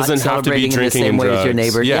you're and it not doesn't have to be celebrating in the drinking same and way drugs. as your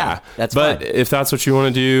neighbor. Yeah, that's but fine. if that's what you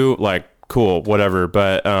want to do, like, cool, whatever.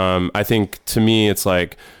 But, I think to me, it's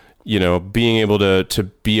like, being able to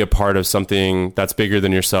be a part of something that's bigger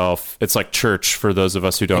than yourself. It's like church for those of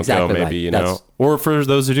us who don't go, maybe, or for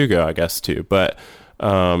those who do go, I guess too. But,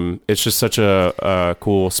 it's just such a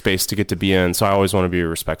cool space to get to be in. So I always want to be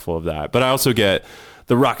respectful of that. But I also get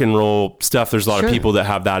the rock and roll stuff. There's a lot of people that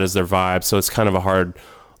have that as their vibe. So it's kind of a hard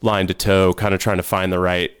line to toe, kind of trying to find the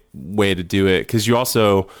right way to do it. 'Cause you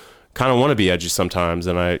also kind of want to be edgy sometimes.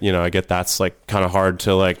 And I get that's like kind of hard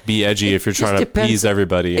to like be edgy if you're trying to please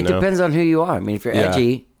everybody, It depends on who you are. I mean, if you're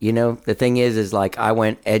edgy, the thing is like I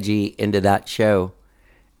went edgy into that show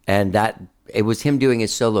and it was him doing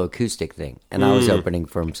his solo acoustic thing. And I was opening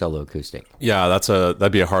for him solo acoustic. Yeah,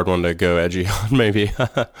 that'd be a hard one to go edgy on maybe.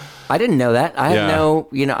 I didn't know that. I had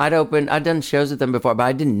I'd done shows with him before, but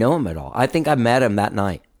I didn't know him at all. I think I met him that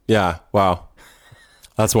night. Yeah. Wow.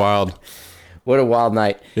 That's wild. What a wild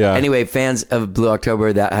night. Yeah. Anyway, fans of Blue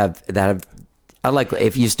October that have, I like,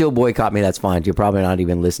 if you still boycott me, that's fine. You're probably not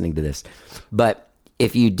even listening to this. But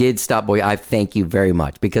if you did stop I thank you very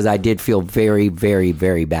much, because I did feel very, very,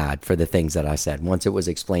 very bad for the things that I said. Once it was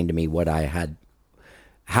explained to me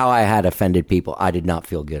how I had offended people, I did not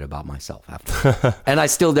feel good about myself after. And I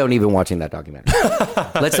still don't even watching that documentary.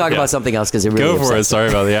 Let's talk about something else, because it really Go for it. Sorry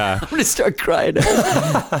about that. I'm going to start crying.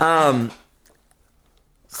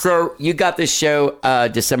 So you got this show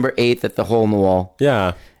December 8th at the Hole in the Wall.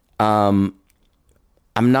 Yeah. I'm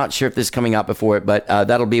not sure if this is coming out before it, but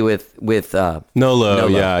that'll be with Nolo.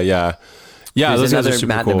 Yeah. There's those guys are another super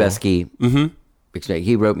Matt cool. Nabesky. Mm-hmm.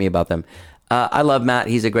 He wrote me about them. I love Matt.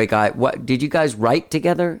 He's a great guy. What did you guys write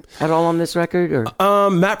together at all on this record? Or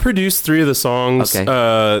Matt produced 3 of the songs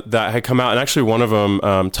that had come out, and actually one of them,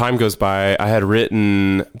 Time Goes By, I had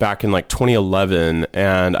written back in like 2011,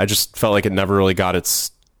 and I just felt like it never really got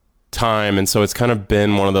its time, and so it's kind of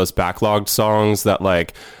been one of those backlogged songs that,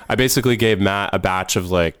 like, I basically gave Matt a batch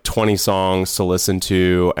of like 20 songs to listen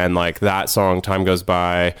to, and like that song, Time Goes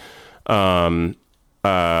By, oh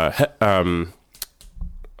my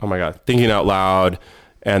God, Thinking Out Loud.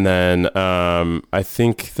 And then I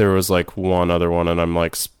think there was like one other one, and I'm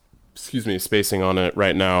like, spacing on it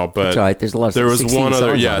right now. But that's right. There's a lot of there was one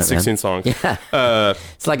other, on 16 songs. Yeah.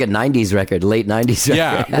 It's like a 90s record, late 90s record.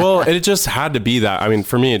 Yeah. Well, it just had to be that. I mean,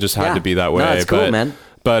 for me, it just had to be that way. No, it's cool, man.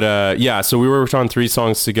 But yeah, so we worked on 3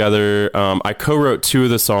 songs together. I co-wrote 2 of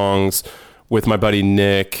the songs with my buddy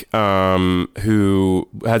Nick, who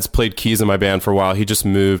has played keys in my band for a while. He just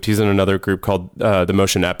moved. He's in another group called The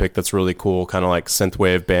Motion Epic. That's really cool, kind of like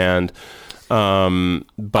synthwave band. But I'll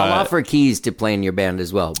offer keys to play in your band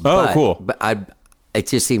as well. Cool. But it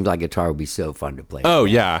just seems like guitar would be so fun to play. Oh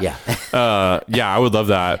yeah, yeah, yeah. I would love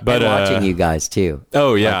that. But and watching you guys too.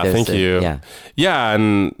 Oh yeah, thank you. Yeah,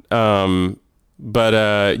 and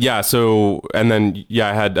yeah. So and then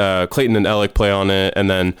I had Clayton and Alec play on it, and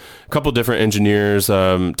then a couple different engineers,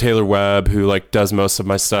 Taylor Webb, who like does most of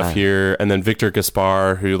my stuff here, and then Victor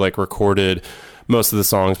Gaspar, who like recorded most of the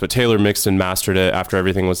songs, but Taylor mixed and mastered it after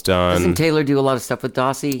everything was done. Doesn't Taylor do a lot of stuff with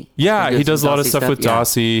Dossie? Yeah, he does a lot of stuff with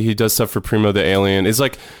Dossie. He does stuff for Primo the Alien. It's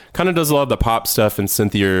like kind of does a lot of the pop stuff and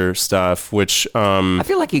synthier stuff, which I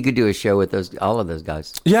feel like you could do a show with all of those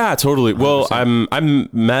guys. Yeah, totally. 100%. Well, I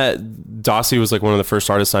met Dossie was like one of the first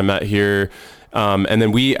artists I met here. And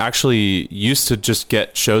then we actually used to just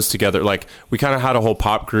get shows together. Like we kind of had a whole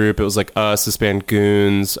pop group. It was like us, this band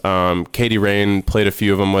Goons. Katie Rain played a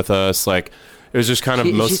few of them with us. Like it was just kind of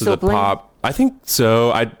most of the pop. I think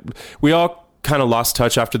so. We all kind of lost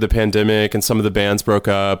touch after the pandemic, and some of the bands broke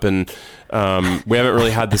up, and we haven't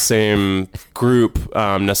really had the same group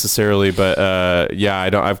necessarily. But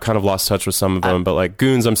I've kind of lost touch with some of them. But like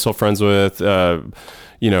Goons, I'm still friends with.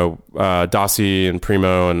 Dossie and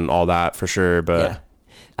Primo and all that for sure. But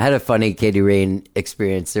I had a funny Katie Rain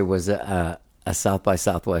experience. There was a South by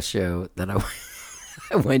Southwest show that I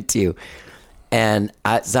went to, and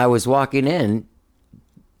as I was walking in,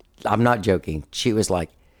 I'm not joking, she was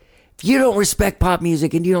like, if you don't respect pop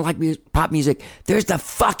music and you don't like pop music, there's the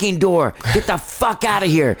fucking door. Get the fuck out of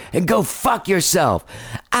here and go fuck yourself.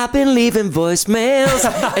 I've been leaving voicemails.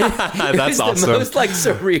 It That's was awesome. the most like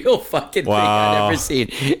surreal fucking thing I'd ever seen.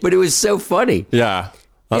 But it was so funny. Yeah,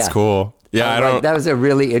 that's cool. Yeah, that was a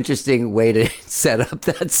really interesting way to set up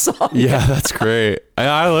that song. Yeah, that's great.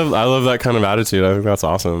 I love that kind of attitude. I think that's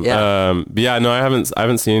awesome. Yeah. But yeah, no, I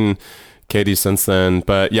haven't seen Katie since then,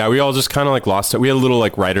 but yeah, we all just kind of like lost it. We had a little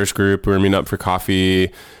like writers group. We were meeting up for coffee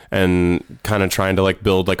and kind of trying to like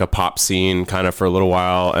build like a pop scene kind of for a little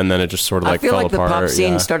while, and then it just sort of like fell apart. I feel like the pop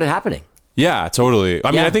scene started happening. Yeah, totally.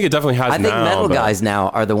 I mean, I think it definitely has. I think metal guys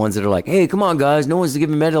now are the ones that are like, "Hey, come on, guys! No one's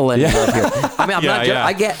giving metal any love here." I mean, I'm not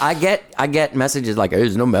joking. I get messages like, "Hey,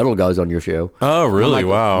 there's no metal guys on your show." Oh, really? Like,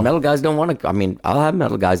 wow. Metal guys don't want to. I mean, I'll have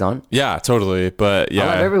metal guys on. Yeah, totally. But yeah,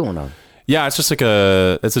 I'll have everyone on. Yeah, it's just like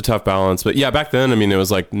it's a tough balance. But yeah, back then, I mean, it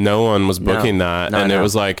was like no one was booking that, and it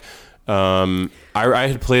was like, I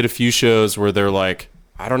had played a few shows where they're like,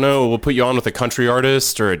 I don't know, we'll put you on with a country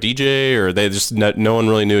artist or a DJ, or they just no one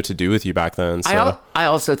really knew what to do with you back then. So. I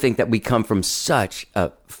also think that we come from such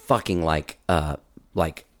a fucking like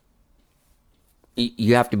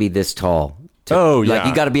you have to be this tall. Like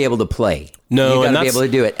you got to be able to play. No, you got to be able to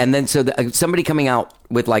do it. And then so somebody coming out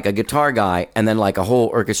with like a guitar guy and then like a whole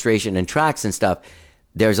orchestration and tracks and stuff.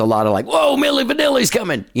 There's a lot of like, whoa, Milli Vanilli's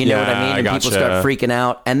coming. You know what I mean? And people start freaking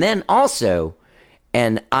out. And then also,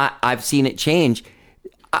 and I've seen it change.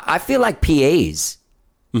 I feel like PAs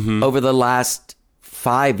over the last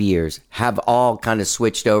 5 years have all kind of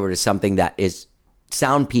switched over to something that is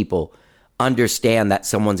sound people understand that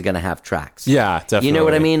someone's going to have tracks. Yeah, definitely. You know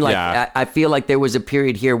what I mean? Like, yeah. I feel like there was a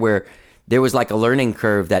period here where there was like a learning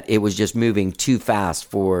curve that it was just moving too fast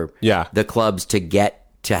for the clubs to get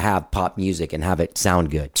to have pop music and have it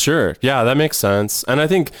sound good. Sure. Yeah, that makes sense. And I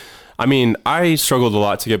think, I mean, I struggled a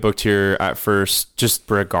lot to get booked here at first, just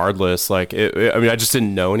regardless. Like, I just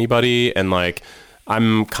didn't know anybody, and like,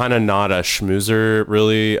 I'm kind of not a schmoozer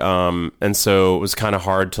really. And so it was kind of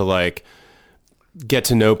hard to like get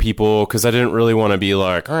to know people, because I didn't really want to be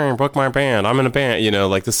like, hey, book my band, I'm in a band,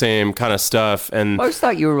 like the same kind of stuff. And I always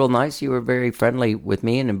thought you were real nice. You were very friendly with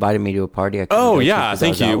me and invited me to a party. Oh yeah,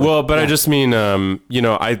 thank you. Well, but I just mean, I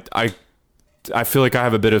feel like I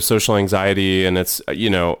have a bit of social anxiety, and it's,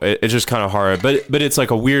 it's just kind of hard, but it's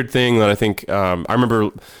like a weird thing that I think, I remember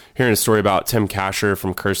hearing a story about Tim Kasher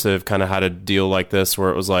from Cursive kind of had a deal like this, where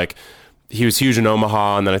it was like, he was huge in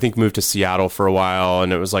Omaha, and then I think moved to Seattle for a while,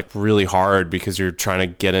 and it was like really hard because you're trying to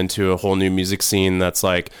get into a whole new music scene that's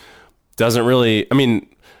like doesn't really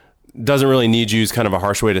need you is kind of a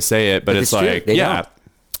harsh way to say it, but it's like don't.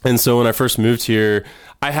 And so when I first moved here,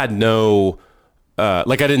 I had no I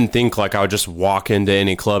didn't think like I would just walk into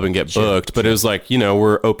any club and get booked, but it was like,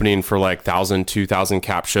 we're opening for like 1,000, 2,000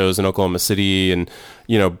 cap shows in Oklahoma City, and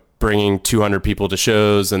bringing 200 people to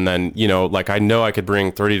shows, and then I know I could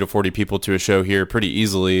bring 30 to 40 people to a show here pretty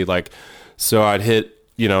easily, like, so I'd hit,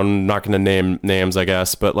 I'm not going to name names, I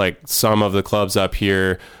guess, but like some of the clubs up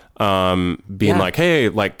here being like, hey,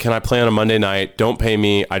 like, can I play on a Monday night? Don't pay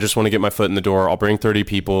me, I just want to get my foot in the door, I'll bring 30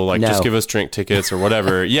 people, like, just give us drink tickets or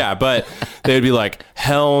whatever. Yeah, but they would be like,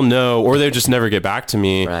 hell no, or they would just never get back to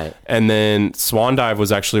me. Right. And then Swan Dive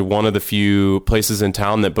was actually one of the few places in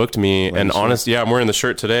town that booked me. And honestly, I'm wearing the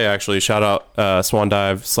shirt today, actually, shout out Swan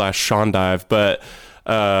Dive / Sean Dive, but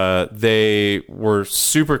they were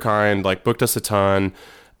super kind, like booked us a ton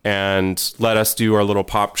and let us do our little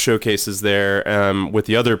pop showcases there with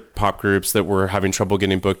the other pop groups that were having trouble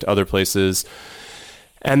getting booked other places.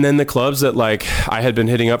 And then the clubs that like I had been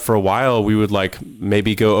hitting up for a while, we would like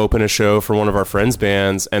maybe go open a show for one of our friends'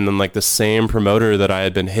 bands, and then like the same promoter that I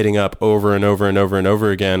had been hitting up over and over and over and over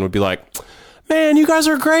again would be like, man, you guys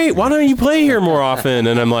are great, why don't you play here more often?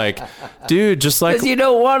 And I'm like, dude, just like, because you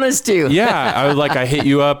don't want us to. Yeah, I hit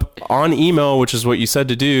you up on email, which is what you said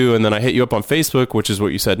to do, and then I hit you up on Facebook, which is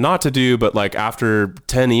what you said not to do, but like after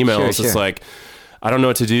 10 emails, it's like, I don't know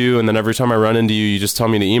what to do, and then every time I run into you, you just tell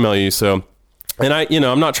me to email you. So, and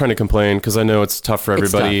I'm not trying to complain, because I know it's tough for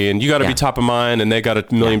everybody, and you got to be top of mind, and they got a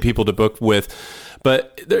million people to book with.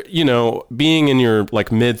 But being in your like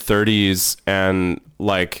mid 30s and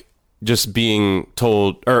like just being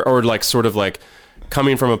told, or like sort of like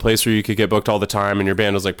coming from a place where you could get booked all the time and your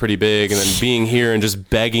band was like pretty big, and then being here and just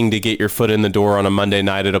begging to get your foot in the door on a Monday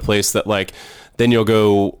night at a place that like, then you'll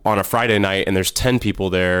go on a Friday night and there's 10 people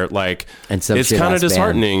there, like, and it's kind of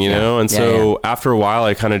disheartening, you know? And so after a while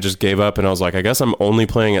I kind of just gave up, and I was like, I guess I'm only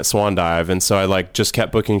playing at Swan Dive. And so I like just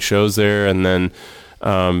kept booking shows there, and then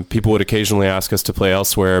people would occasionally ask us to play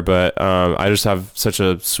elsewhere, but I just have such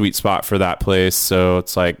a sweet spot for that place. So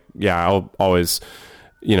it's like, yeah, I'll always,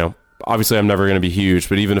 obviously I'm never going to be huge,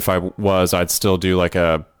 but even if I was, I'd still do like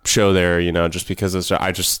a show there, just because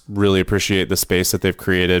I just really appreciate the space that they've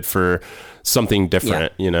created for something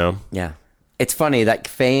different, Yeah. It's funny that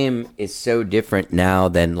fame is so different now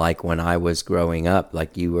than like when I was growing up.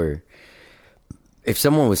 Like if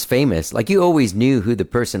someone was famous, like you always knew who the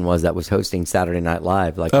person was that was hosting Saturday Night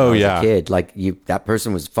Live. Like when I was a kid, like that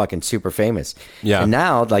person was fucking super famous. Yeah. And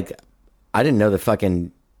now, like, I didn't know the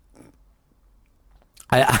fucking,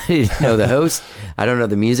 I didn't know the host. I don't know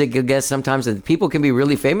the music guest sometimes. And people can be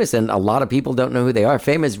really famous, and a lot of people don't know who they are.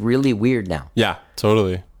 Fame is really weird now. Yeah,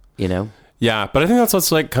 totally. Yeah, but I think that's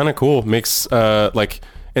what's like kind of cool. Makes like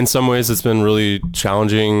in some ways it's been really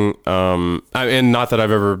challenging. And not that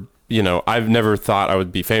I've ever, I've never thought I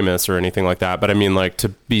would be famous or anything like that. But I mean, like, to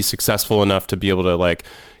be successful enough to be able to like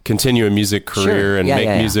continue a music career and make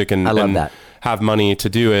music and have money to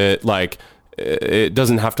do it, like, it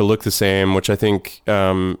doesn't have to look the same, which I think,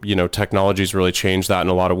 technology's really changed that in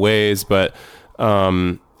a lot of ways. But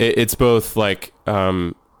it's both like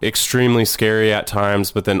extremely scary at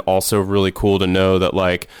times, but then also really cool to know that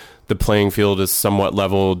like the playing field is somewhat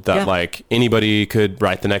leveled, that like anybody could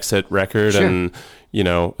write the next hit record. And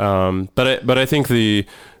but I think the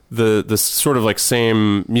sort of like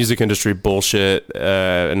same music industry bullshit,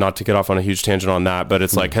 and not to get off on a huge tangent on that, but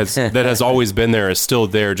it's like that has always been there, is still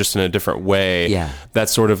there, just in a different way. Yeah,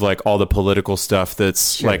 that's sort of like all the political stuff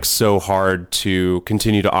that's like so hard to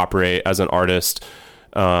continue to operate as an artist.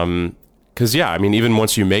 Because I mean, even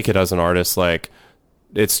once you make it as an artist, like,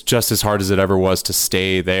 it's just as hard as it ever was to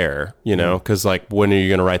stay there, you know, because like, when are you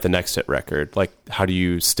going to write the next hit record? Like, how do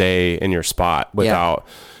you stay in your spot without,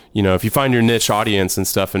 you know, if you find your niche audience and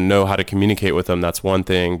stuff and know how to communicate with them, that's one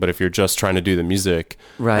thing. But if you're just trying to do the music,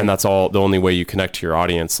 Right. and that's all the only way you connect to your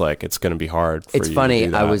audience, like, it's going to be hard. For It's you funny. To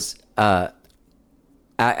do that. I was,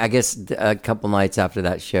 I guess a couple nights after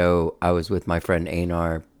that show, I was with my friend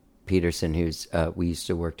Einar Peterson, who's we used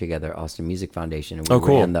to work together at Austin Music Foundation, and we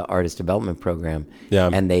cool. ran the artist development program. Yeah.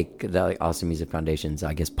 And the Austin Music Foundation's,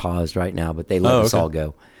 I guess, paused right now, but they let us all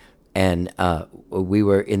go. And we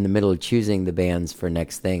were in the middle of choosing the bands for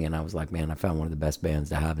next thing, and I was like, man, I found one of the best bands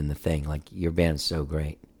to have in the thing. Like, your band's so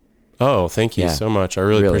great. Oh, thank you so much. I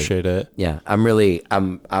really appreciate it. Yeah, I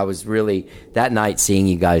was really, that night seeing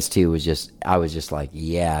you guys too I was just like,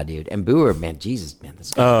 yeah, dude. And Booer, man, Jesus, man,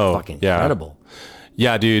 this guy's fucking incredible.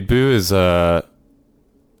 Yeah, dude, Boo is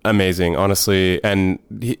amazing, honestly. And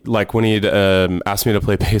he, like, when he'd asked me to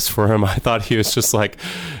play bass for him, I thought he was just like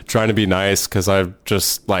trying to be nice, because I've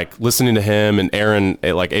just like listening to him and Aaron,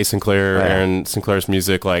 like Aaron Sinclair's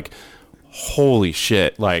music, like, holy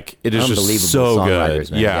shit, like, it is just so good.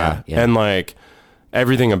 Man. Yeah. And like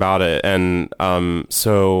everything about it. And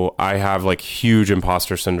so I have like huge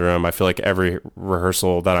imposter syndrome. I feel like every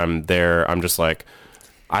rehearsal that I'm there, I'm just like,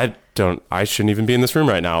 I shouldn't even be in this room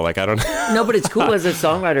right now. Like, I don't No, but it's cool as a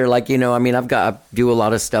songwriter. Like, you know, I mean, I do a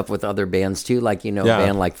lot of stuff with other bands too. Like, you know, a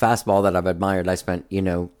band like Fastball that I've admired. I spent, you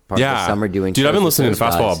know, part of the summer doing. Dude, I've been listening to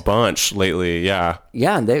Fastball guys. a bunch lately. Yeah.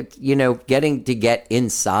 Yeah. And they, you know, getting to get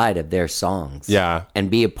inside of their songs. Yeah. And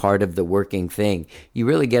be a part of the working thing. You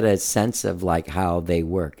really get a sense of like how they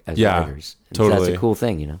work as writers. And totally. That's a cool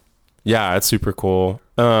thing, you know? Yeah. It's super cool.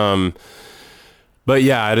 But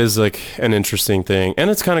yeah, it is like an interesting thing,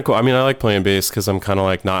 and it's kind of cool. I mean, I like playing bass because I'm kind of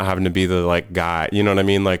like not having to be the like guy, you know what I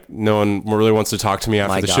mean? Like, no one really wants to talk to me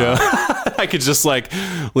after the show. I could just like,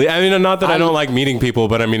 I mean, not that I don't like meeting people,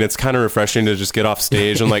 but I mean, it's kind of refreshing to just get off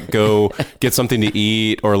stage and like go get something to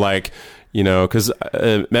eat, or like, you know, because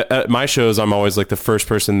at my shows, I'm always like the first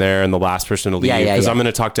person there and the last person to leave, because I'm going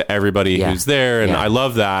to talk to everybody who's there, and I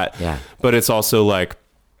love that. Yeah. But it's also like,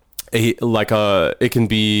 it can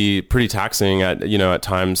be pretty taxing at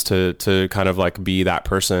times to kind of like be that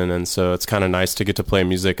person, and so it's kind of nice to get to play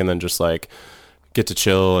music and then just like get to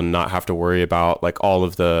chill and not have to worry about like all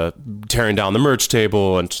of the tearing down the merch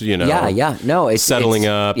table and it's settling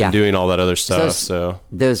up and doing all that other stuff. So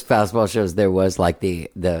those Fastball shows, there was like the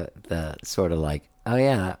sort of like, oh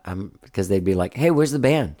yeah, because they'd be like, hey, where's the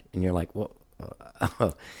band? And you're like, well,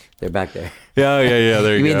 oh, they're back there. Yeah. There you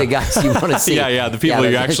go. You mean the guys you want to see? yeah. The people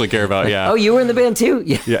you actually care about. Yeah. Oh, you were in the band too?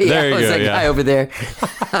 Yeah. There you I was go. that guy over there.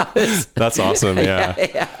 That's awesome.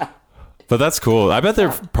 Yeah. But that's cool. I bet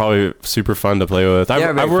they're probably super fun to play with.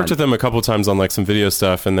 I've worked with them a couple of times on like some video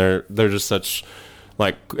stuff, and they're just such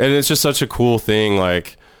like, and it's just such a cool thing.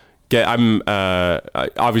 Like, I'm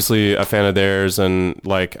obviously a fan of theirs, and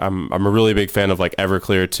like I'm a really big fan of like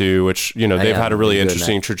Everclear too, which, you know, they've had a really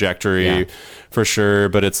interesting trajectory for sure.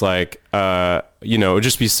 But it's like you know, it would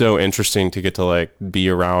just be so interesting to get to like be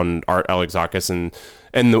around Art Alexakis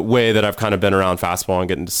and the way that I've kind of been around Fastball and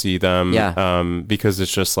getting to see them. Because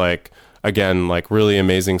it's just like, again, like really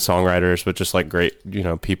amazing songwriters, but just like great, you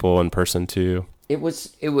know, people in person too. It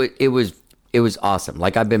was awesome.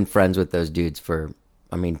 Like, I've been friends with those dudes for,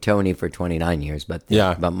 I mean, Tony for 29 years, but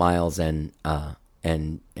Miles and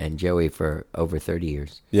Joey for over 30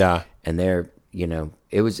 years. Yeah. And they're, you know,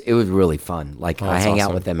 it was really fun. Like, I hang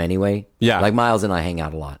out with them anyway. Yeah. Like, Miles and I hang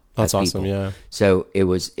out a lot. That's awesome. Yeah. So it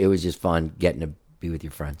was just fun getting to be with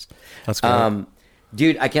your friends. That's great.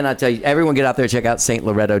 Dude, I cannot tell you. Everyone get out there, check out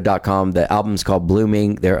stloretto.com. The album's called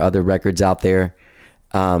Blooming. There are other records out there.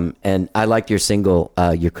 And I liked your single,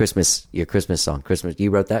 your Christmas song. Christmas.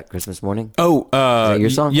 You wrote that, Christmas Morning? Oh, Is that your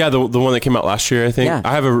song? Yeah, the one that came out last year, I think. Yeah.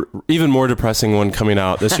 I have a even more depressing one coming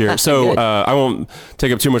out this year. So I won't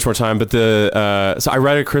take up too much more time, but so I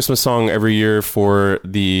write a Christmas song every year for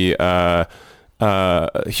the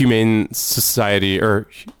Humane Society, or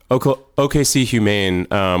OKC Humane,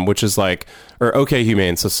 which is like, or OK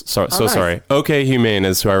Humane. Sorry. OK Humane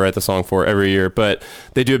is who I write the song for every year, but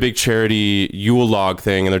they do a big charity Yule log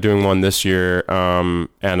thing, and they're doing one this year. And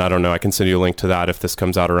I don't know, I can send you a link to that if this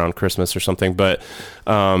comes out around Christmas or something, but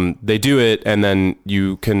they do it, and then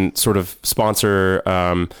you can sort of sponsor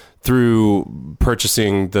through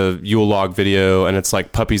purchasing the Yule log video, and it's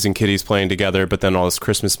like puppies and kitties playing together, but then all this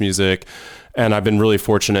Christmas music. And I've been really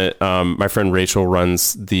fortunate. My friend Rachel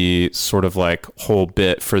runs the sort of like whole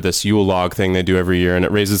bit for this Yule log thing they do every year, and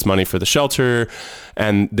it raises money for the shelter.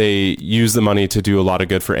 And they use the money to do a lot of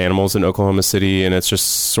good for animals in Oklahoma City. And it's just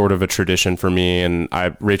sort of a tradition for me. And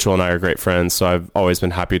Rachel and I are great friends, so I've always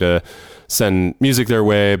been happy to send music their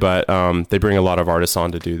way, but they bring a lot of artists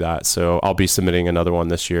on to do that. So I'll be submitting another one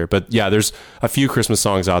this year. But yeah, there's a few Christmas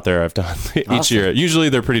songs out there I've done each year. Usually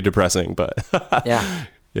they're pretty depressing, but yeah.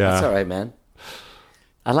 That's all right, man.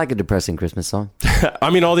 I like a depressing Christmas song.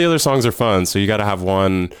 I mean, all the other songs are fun, so you got to have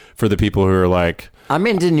one for the people who are like... I'm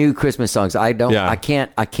into new Christmas songs. I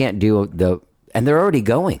can't do and they're already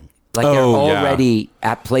going. Like they're already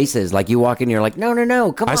at places. Like you walk in, you're like,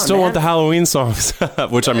 no, come on. I still want the Halloween songs,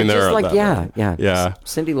 which I mean, they're like, yeah.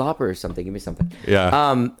 Cyndi Lauper or something. Give me something. Yeah.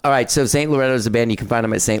 All right. So St. Loretto is a band. You can find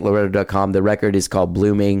them at stloretto.com. The record is called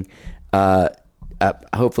Blooming.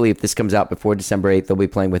 Hopefully, if this comes out before December 8th, they'll be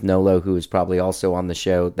playing with Nolo, who is probably also on the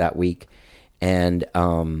show that week. And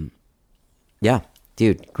yeah,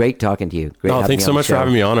 dude, great talking to you. Great. Thanks so much for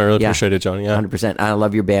having me on. I really appreciate it, Johnny. Yeah, 100%. I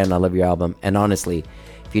love your band. I love your album. And honestly,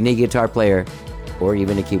 if you need a guitar player or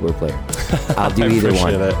even a keyboard player, I'll do either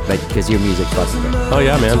one. But because your music's fucking great. Oh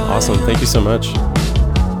yeah, man, awesome. Thank you so much.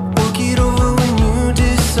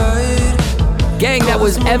 Gang, that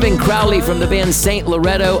was Evan Crowley from the band St.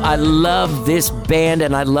 Loretto. I love this band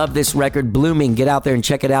and I love this record, Blooming. Get out there and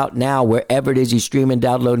check it out now, wherever it is you stream and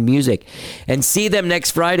download music. And see them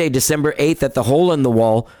next Friday, December 8th at the Hole in the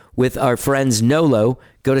Wall with our friends Nolo.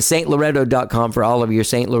 Go to stloretto.com for all of your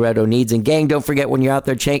St. Loretto needs. And gang, don't forget when you're out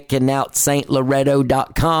there checking out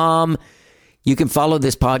stloretto.com, you can follow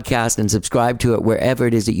this podcast and subscribe to it wherever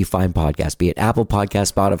it is that you find podcasts, be it Apple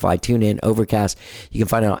Podcasts, Spotify, TuneIn, Overcast. You can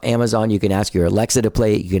find it on Amazon. You can ask your Alexa to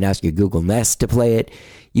play it. You can ask your Google Nest to play it.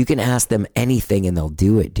 You can ask them anything and they'll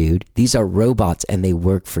do it, dude. These are robots and they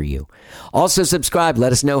work for you. Also subscribe.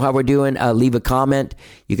 Let us know how we're doing. Leave a comment.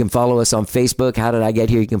 You can follow us on Facebook. How did I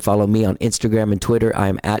get here? You can follow me on Instagram and Twitter. I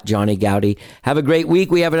am at Johnny Gowdy. Have a great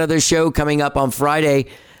week. We have another show coming up on Friday.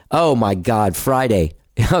 Oh my God, Friday.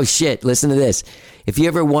 Oh shit, listen to this. If you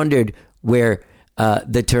ever wondered where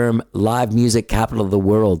the term live music capital of the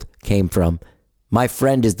world came from, my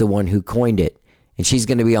friend is the one who coined it. And she's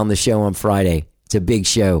going to be on the show on Friday. It's a big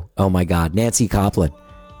show. Oh my God, Nancy Copland.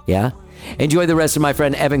 Yeah? Enjoy the rest of my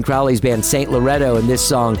friend Evan Crowley's band, St. Loretto, and this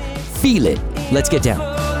song, Feel It. Let's get down.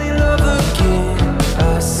 I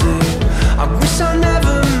wish I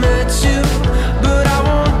never met you, but I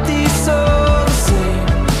want these all the same.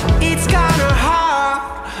 It's kinda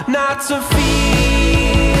hard not to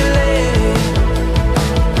feel it,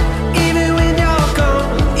 even when you're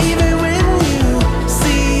gone, even when you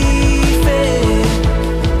see fit.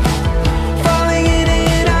 Falling in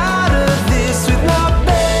and out of this with no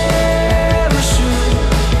parachute.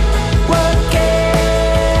 What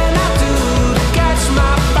can I do to catch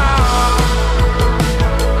my fire?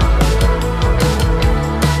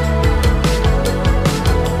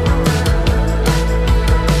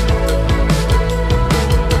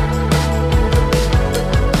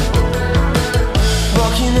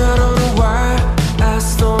 Walking out on a wire, I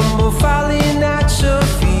stumble, falling at your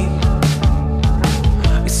feet.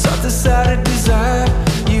 It's off the side of desire.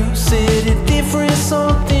 You said a different,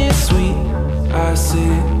 something sweet. I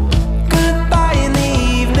said goodbye in the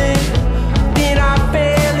evening, then I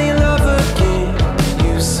fell in love again.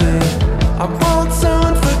 You said I won't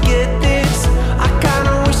soon forget this. I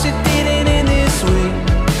kinda wish it didn't end this way.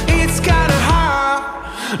 It's kinda hard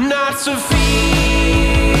not to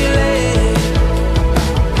feel it.